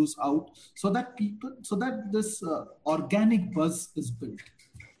reviews out, so that this organic buzz is built.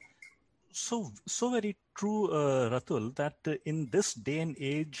 So very true, Ratul, that in this day and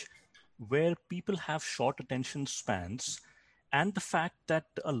age where people have short attention spans, and the fact that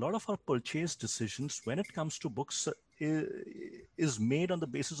a lot of our purchase decisions when it comes to books is made on the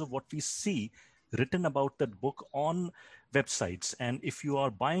basis of what we see written about that book on websites. And if you are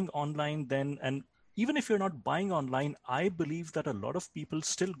buying online, then, and even if you're not buying online, I believe that a lot of people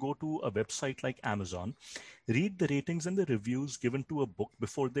still go to a website like Amazon, read the ratings and the reviews given to a book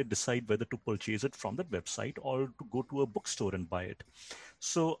before they decide whether to purchase it from that website or to go to a bookstore and buy it.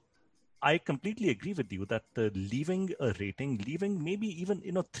 So I completely agree with you that leaving a rating, leaving maybe even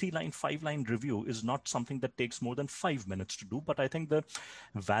 3-line, 5-line review is not something that takes more than 5 minutes to do. But I think the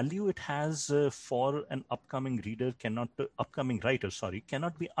value it has for an upcoming writer cannot be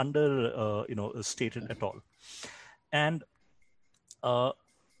stated at all. And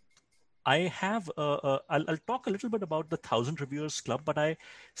I have, I'll talk a little bit about the 1,000 Reviewers Club, but I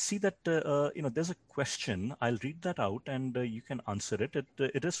see that, there's a question. I'll read that out and you can answer it.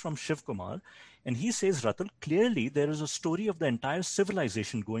 It is from Shiv Kumar. And he says, Ratul, clearly there is a story of the entire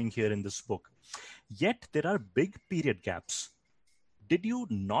civilization going here in this book. Yet there are big period gaps. Did you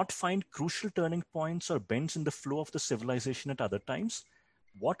not find crucial turning points or bends in the flow of the civilization at other times?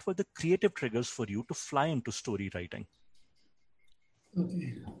 What were the creative triggers for you to fly into story writing?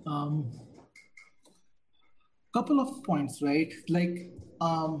 Okay. Couple of points, right? Like,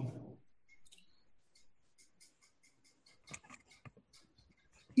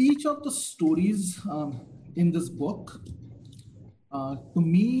 each of the stories in this book, to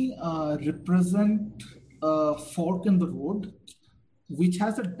me, represent a fork in the road, which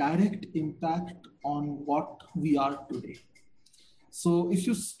has a direct impact on what we are today. So if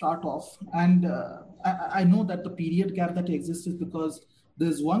you start off, and I know that the period gap that exists is because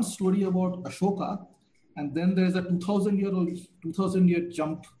there's one story about Ashoka, and then there's a 2,000-year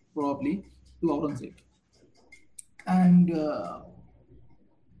jump probably to Aurangzeb. And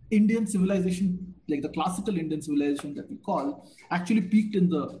Indian civilization, like the classical Indian civilization that we call, actually peaked in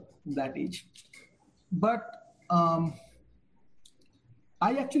that age. But I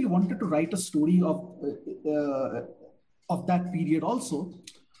actually wanted to write a story of that period also,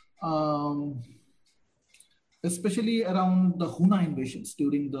 especially around the Huna invasions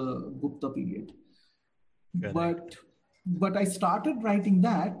during the Gupta period. But I started writing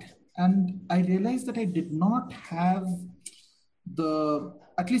that, And I realized that I did not have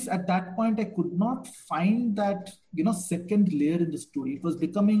at least at that point, I could not find that, second layer in the story. It was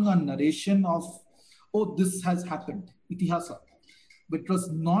becoming a narration of, oh, this has happened, itihasa. But it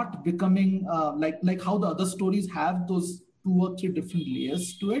was not becoming like how the other stories have those 2 or 3 different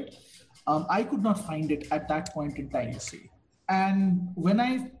layers to it. I could not find it at that point in time. I see. And when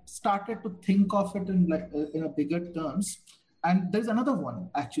I started to think of it in a bigger terms, and there's another one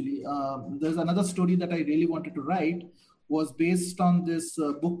actually. There's another story that I really wanted to write, was based on this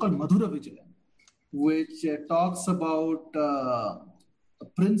book called Madhura Vijayan, which talks about a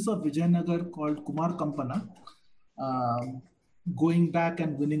prince of Vijayanagar called Kumar Kampana going back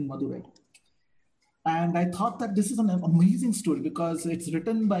and winning Madurai. And I thought that this is an amazing story because it's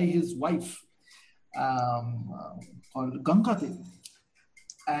written by his wife, called Ganga Devi.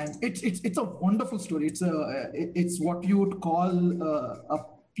 And it's a wonderful story. It's what you would call a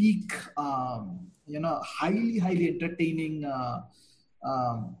peak, highly entertaining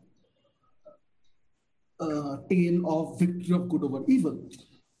tale of victory of good over evil.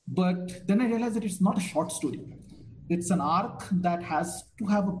 But then I realized that it's not a short story. It's an arc that has to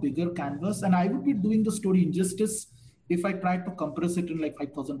have a bigger canvas, and I would be doing the story injustice if I tried to compress it in like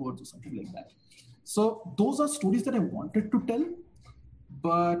 5,000 words or something like that. So those are stories that I wanted to tell,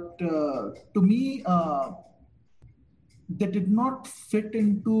 but to me, they did not fit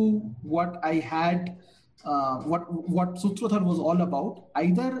into what I had, what Sutradhar was all about,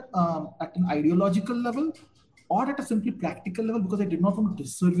 either at an ideological level or at a simply practical level, because I did not want to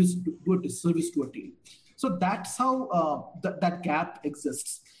do a disservice to a tale. So that's how that gap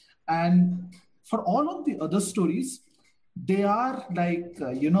exists. And for all of the other stories, they are like,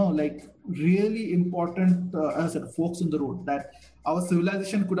 like really important, as I said, forks in the road, that our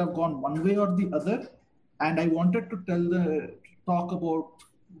civilization could have gone one way or the other. And I wanted to talk about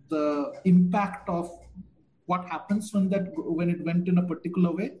the impact of what happens when it went in a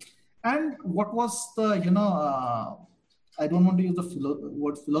particular way, and what was the, I don't want to use the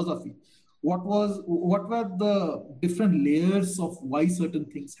word philosophy. What were the different layers of why certain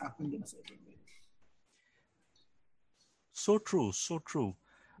things happened in a certain way? So true, so true.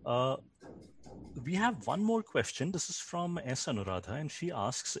 We have one more question. This is from S. Anuradha, and she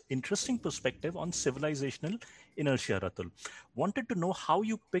asks, interesting perspective on civilizational inertia, Ratul. Wanted to know how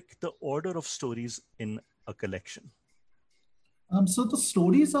you pick the order of stories in a collection. So the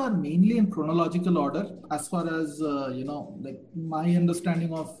stories are mainly in chronological order, as far as like my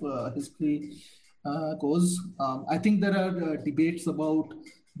understanding of history goes. I think there are debates about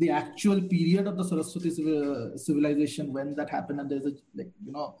the actual period of the Saraswati civilization, when that happened, and there's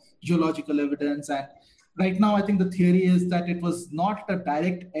geological evidence. And right now, I think the theory is that it was not a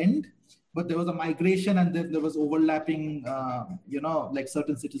direct end, but there was a migration, and then there was overlapping. Like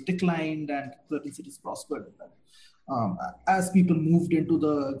certain cities declined and certain cities prospered as people moved into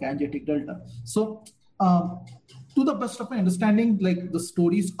the Gangetic Delta. So, to the best of my understanding, like the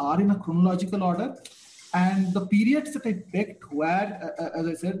stories are in a chronological order, and the periods that I picked were, as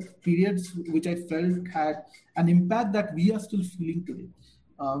I said, periods which I felt had an impact that we are still feeling today.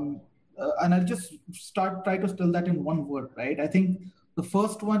 And I'll just try to tell that in one word, right? I think the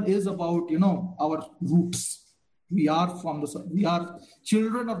first one is about, our roots. We are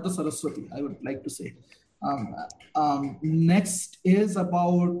children of the Saraswati, I would like to say. Next is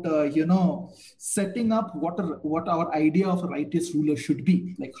about setting up what our idea of a righteous ruler should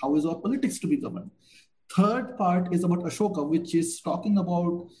be, like how is our politics to be governed. Third part is about Ashoka, which is talking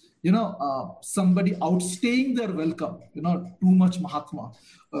about somebody outstaying their welcome, too much Mahatma,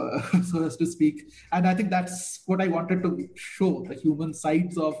 so as to speak. And I think that's what I wanted to show, the human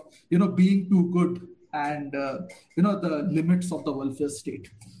sides of being too good, and the limits of the welfare state.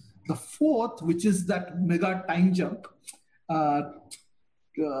 The fourth, which is that mega time jump,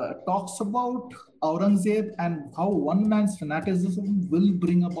 talks about Aurangzeb and how one man's fanaticism will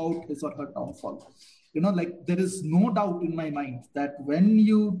bring about his or her downfall. Like there is no doubt in my mind that when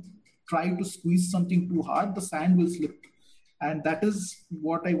you try to squeeze something too hard, the sand will slip. And that is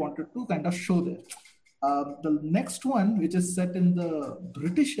what I wanted to kind of show there. The next one, which is set in the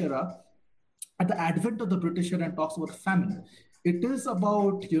British era, at the advent of the British era, and talks about famine. It is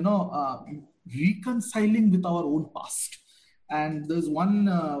about, reconciling with our own past. And there's one,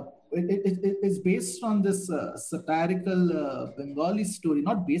 it is based on this satirical Bengali story,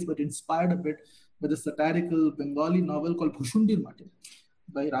 not based, but inspired a bit by the satirical Bengali novel called Bhushundir Mate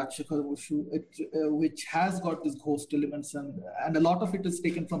by Rajshekhar Boshu, which has got these ghost elements, and a lot of it is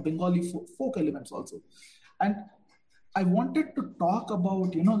taken from Bengali folk elements also. And I wanted to talk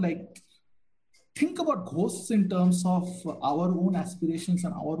about, like, think about ghosts in terms of our own aspirations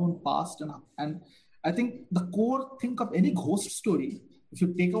and our own past. And I think the core thing of any ghost story, if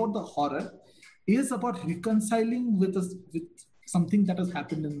you take out the horror, is about reconciling with something that has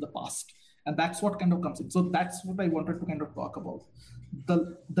happened in the past. And that's what kind of comes in. So that's what I wanted to kind of talk about.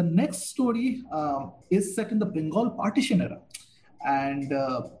 The next story is set in the Bengal partition era. And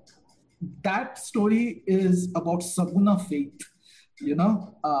that story is about Saguna faith.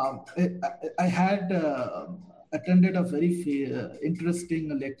 I had attended a very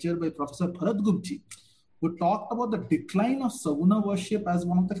interesting lecture by Professor Bharat Gupji, who talked about the decline of Saguna worship as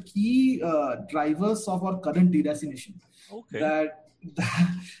one of the key drivers of our current deracination. Okay.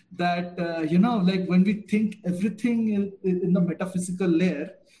 Like when we think everything in the metaphysical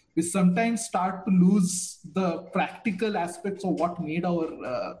layer, we sometimes start to lose the practical aspects of what made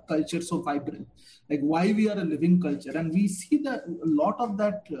our culture so vibrant, like why we are a living culture. And we see that a lot of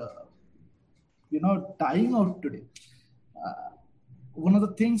that, dying out today. One of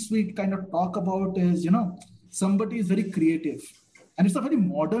the things we kind of talk about is, somebody is very creative. And it's a very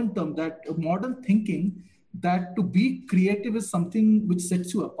modern term, that modern thinking, that to be creative is something which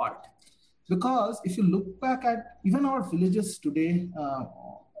sets you apart. Because if you look back at even our villages today,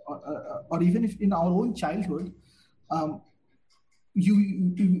 or even if in our own childhood,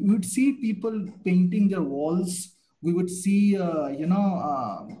 you would see people painting their walls. We would see,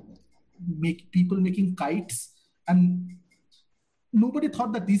 people making kites, and nobody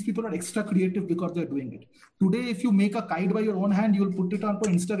thought that these people are extra creative because they're doing it. Today, if you make a kite by your own hand, you'll put it on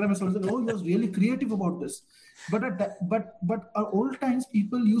Instagram and sort of say, "Oh, you're really creative about this." But our old times,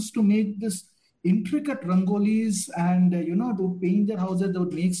 people used to make this intricate rangolis, and they would paint their houses, they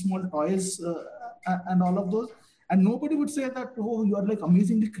would make small toys, and all of those. And nobody would say that, "Oh, you are like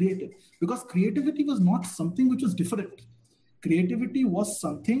amazingly creative," because creativity was not something which was different. Creativity was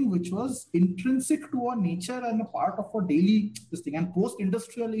something which was intrinsic to our nature and a part of our daily this thing. And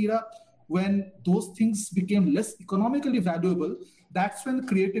post-industrial era, when those things became less economically valuable, that's when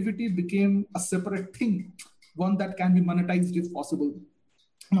creativity became a separate thing, one that can be monetized if possible,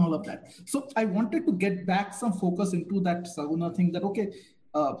 and all of that. So I wanted to get back some focus into that Saguna thing, that, okay,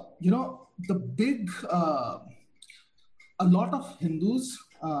 the big, a lot of Hindus,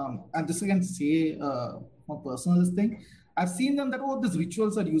 and this I can say my personal thing, I've seen them that, oh, these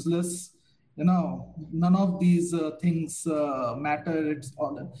rituals are useless. None of these things matter. It's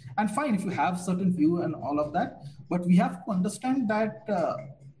all that. And fine, if you have certain view and all of that, but we have to understand that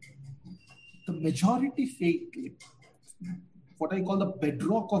the majority faith, what I call the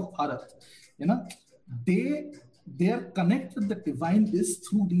bedrock of Bharat, their connect with the divine is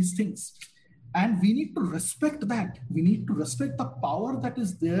through these things. And we need to respect that. We need to respect the power that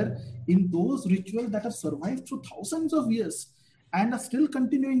is there in those rituals that have survived through thousands of years and are still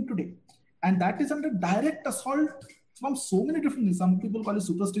continuing today. And that is under direct assault from so many different things. Some people call it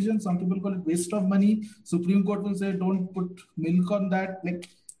superstition, some people call it waste of money. Supreme Court will say, don't put milk on that, like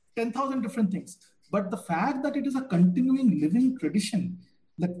 10,000 different things. But the fact that it is a continuing living tradition,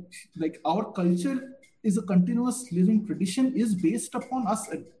 like our culture is a continuous living tradition, is based upon us,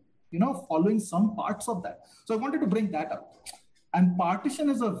 following some parts of that. So I wanted to bring that up. And partition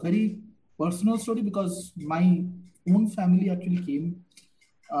is a very personal story, because my own family actually came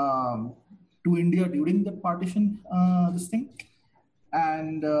to India during the partition, this thing.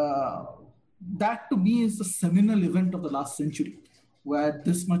 And that to me is the seminal event of the last century, where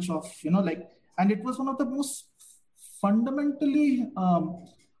this much of, and it was one of the most fundamentally,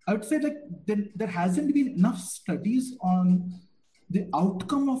 I would say, like, there hasn't been enough studies on the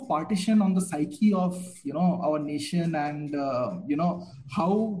outcome of partition on the psyche of our nation, and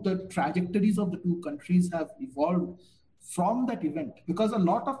how the trajectories of the two countries have evolved from that event. Because a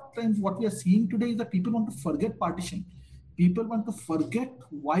lot of times what we are seeing today is that people want to forget partition. People want to forget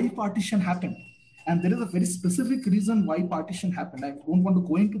why partition happened. And there is a very specific reason why partition happened. I don't want to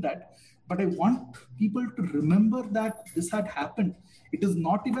go into that, but I want people to remember that this had happened. It is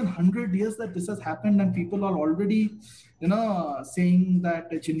not even 100 years that this has happened, and people are already, saying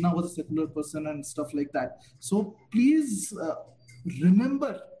that Jinnah was a secular person and stuff like that. So please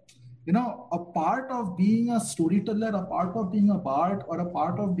remember, a part of being a storyteller, a part of being a bard, or a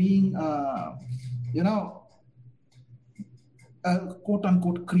part of being, quote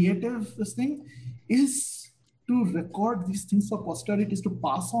unquote creative, this thing is to record these things for posterity, is to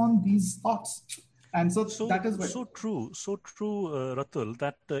pass on these thoughts. And so that is so true, Ratul,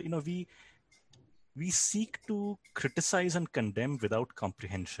 that we seek to criticize and condemn without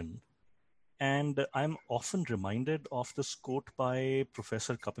comprehension. And I'm often reminded of this quote by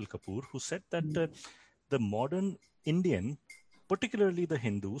Professor Kapil Kapoor, who said that the modern Indian particularly the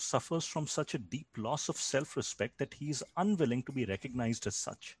Hindu, suffers from such a deep loss of self-respect that he is unwilling to be recognized as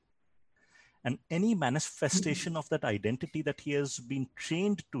such. And any manifestation of that identity that he has been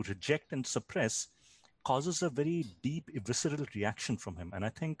trained to reject and suppress causes a very deep, visceral reaction from him. And I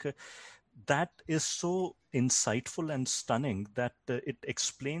think that is so insightful and stunning that it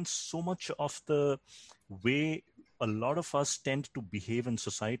explains so much of the way a lot of us tend to behave in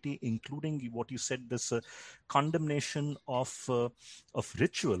society, including what you said, this condemnation of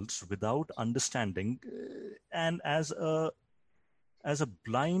rituals without understanding, and as a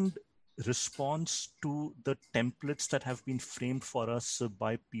blind response to the templates that have been framed for us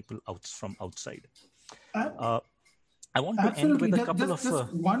by people from outside. I want to end with a couple of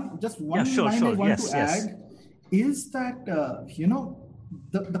just one sure, line I want to yes. add is that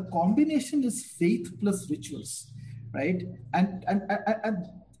the combination is faith plus rituals, right? And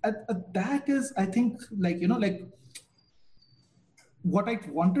that is, I think, like what I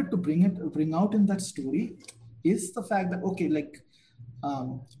wanted to bring out in that story is the fact that, okay, like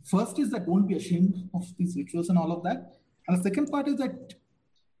first is that don't be ashamed of these rituals and all of that, and the second part is that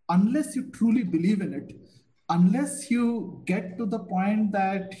unless you truly believe in it, unless you get to the point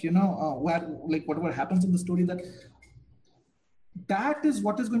that where, like, whatever happens in the story, that is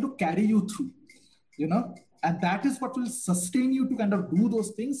what is going to carry you through, and that is what will sustain you to kind of do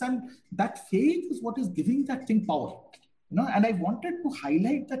those things, and that faith is what is giving that thing power. And I wanted to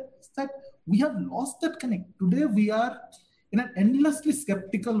highlight that we have lost that connect. Today we are in an endlessly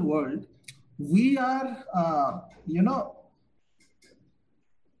skeptical world. We are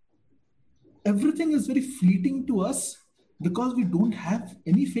everything is very fleeting to us because we don't have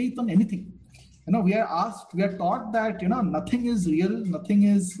any faith on anything. We are taught that nothing is real, nothing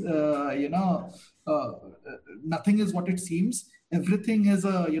is nothing is what it seems. Everything is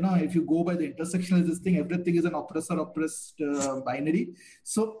if you go by the intersectionalist thing, everything is an oppressor-oppressed binary.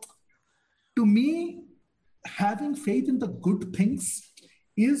 So to me, having faith in the good things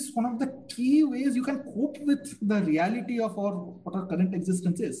is one of the key ways you can cope with the reality of what our current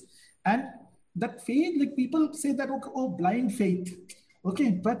existence is. And that faith, like people say that, okay, oh, blind faith. Okay,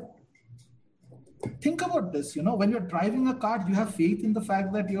 but think about this, when you're driving a car, you have faith in the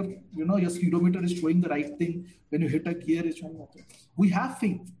fact that your speedometer is showing the right thing. When you hit a gear, it's showing nothing. We have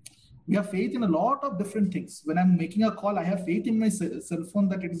faith. We have faith in a lot of different things. When I'm making a call, I have faith in my cell phone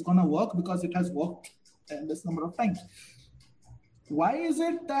that it is going to work because it has worked this number of times. Why is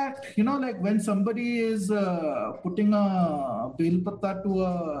it that, like when somebody is putting a bel patta to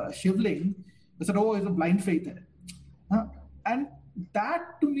a shivling, they said, oh, it's a blind faith. And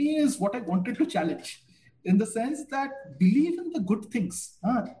that to me is what I wanted to challenge, in the sense that believe in the good things.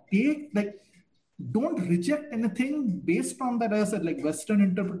 Don't reject anything based on that, as I said, like Western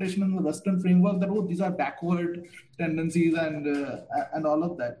interpretation and the Western framework, that, oh, these are backward tendencies and all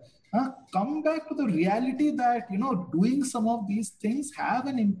of that. Come back to the reality that, doing some of these things have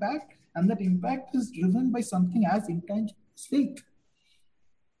an impact, and that impact is driven by something as intangible as faith.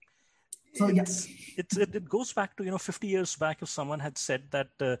 So yes, it goes back to 50 years back. If someone had said that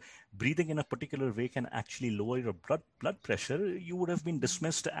breathing in a particular way can actually lower your blood pressure, you would have been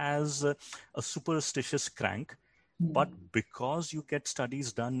dismissed as a superstitious crank. But because you get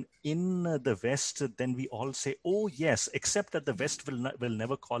studies done in the West, then we all say, oh yes, except that the West will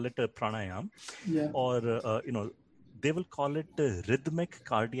never call it a pranayam, or they will call it rhythmic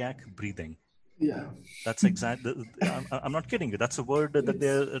cardiac breathing. Yeah, that's exactly. I'm not kidding you. That's a word that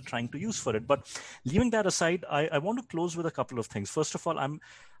they're trying to use for it. But leaving that aside, I want to close with a couple of things. First of all,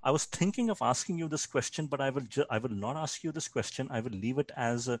 I was thinking of asking you this question, but I will not ask you this question. I will leave it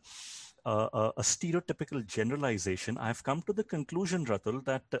as a stereotypical generalization. I've come to the conclusion, Ratul,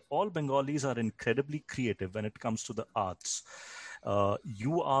 that all Bengalis are incredibly creative when it comes to the arts.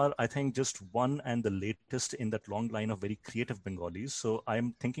 You are, I think, just one and the latest in that long line of very creative Bengalis. So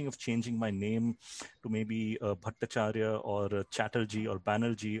I'm thinking of changing my name to maybe Bhattacharya or Chatterjee or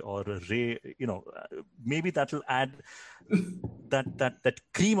Banerjee or Ray. Maybe that will add that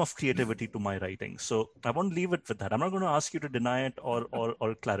cream of creativity to my writing. So I won't leave it with that. I'm not going to ask you to deny it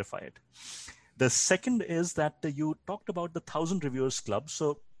or clarify it. The second is that you talked about the 1,000 Reviewers Club.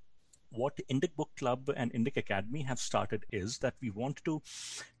 So what Indic Book Club and Indic Academy have started is that we want to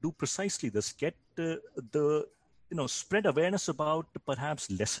do precisely this, get spread awareness about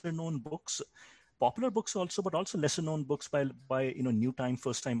perhaps lesser known books, popular books also, but also lesser known books by new time,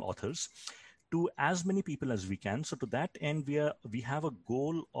 first time authors, to as many people as we can. So to that end, we have a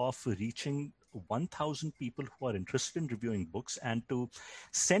goal of reaching 1,000 people who are interested in reviewing books, and to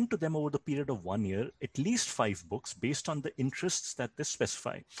send to them over the period of 1 year at least 5 books based on the interests that they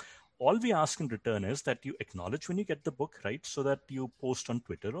specify. all we ask in return is that you acknowledge when you get the book, right? So that you post on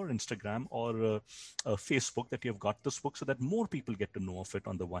Twitter or Instagram or Facebook that you've got this book so that more people get to know of it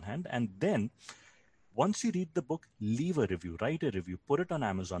on the one hand. And then once you read the book, leave a review, write a review, put it on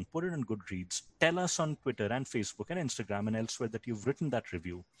Amazon, put it on Goodreads, tell us on Twitter and Facebook and Instagram and elsewhere that you've written that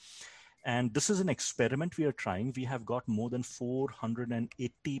review. And this is an experiment we are trying. We have got more than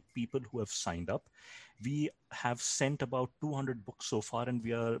 480 people who have signed up. We have sent about 200 books so far, and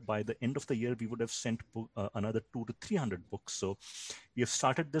we are, by the end of the year, we would have sent another 200 to 300 books. So we have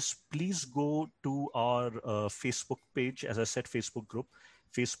started this. Please go to our Facebook page, as I said, Facebook group,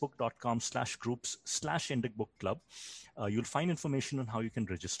 facebook.com/groups/Indic Book Club. You'll find information on how you can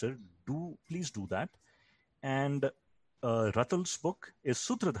register. Please do that. And Ratul's book is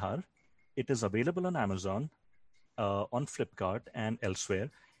Sutradhar. It is available on Amazon, on Flipkart, and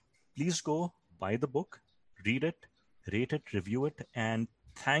elsewhere. Please go buy the book, read it, rate it, review it, and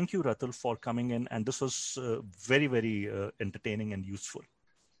thank you, Ratul, for coming in. And this was very, very entertaining and useful.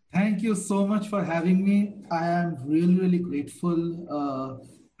 Thank you so much for having me. I am really, really grateful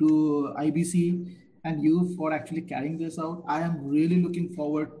to IBC and you for actually carrying this out. I am really looking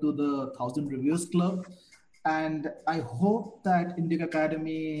forward to the 1000 Reviewers Club. And I hope that Indic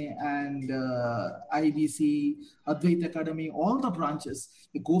Academy and IBC, Advaita Academy, all the branches,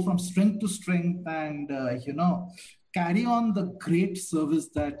 they go from strength to strength and, carry on the great service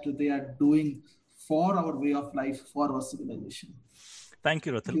that they are doing for our way of life, for our civilization. Thank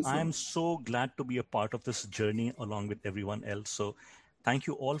you, Ratul. I am so glad to be a part of this journey along with everyone else. So thank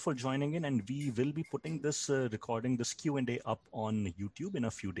you all for joining in, and we will be putting this recording, this Q&A up on YouTube in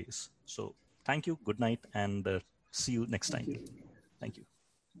a few days. So thank you, good night, and see you next time. Thank you.